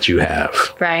minimum that you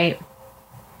have. Right.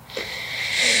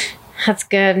 That's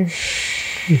good.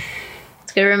 It's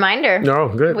a good reminder. No,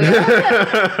 good.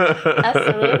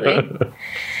 Absolutely.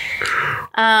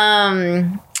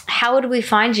 How would we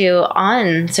find you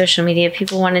on social media if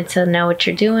people wanted to know what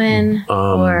you're doing?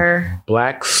 Or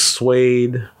Black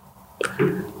Suede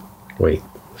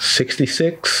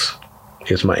 66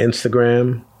 is my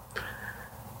Instagram.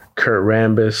 Kurt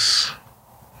Rambis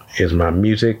is my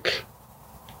music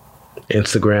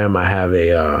Instagram. I have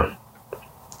a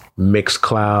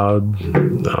Mixcloud.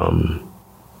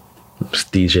 It's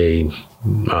DJ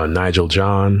Nigel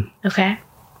John. Okay.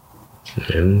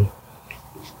 And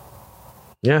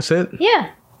yeah, that's it. Yeah.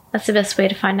 That's the best way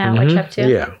to find out what you're up to.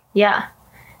 Yeah. Yeah.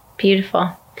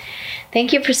 Beautiful.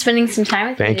 Thank you for spending some time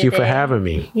with me Thank you for having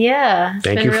me. Yeah.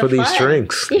 Thank you for these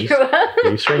drinks. These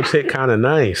drinks hit kind of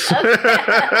nice. Okay.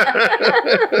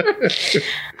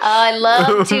 I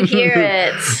love to hear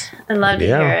it. I love to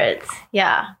hear it.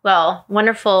 Yeah. Well,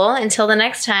 wonderful. Until the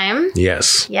next time.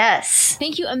 Yes. Yes.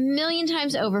 Thank you a million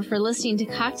times over for listening to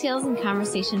Cocktails and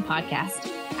Conversation podcast.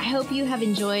 I hope you have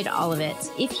enjoyed all of it.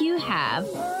 If you have,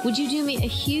 would you do me a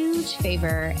huge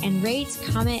favor and rate,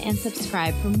 comment, and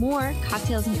subscribe for more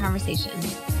Cocktails and Conversations?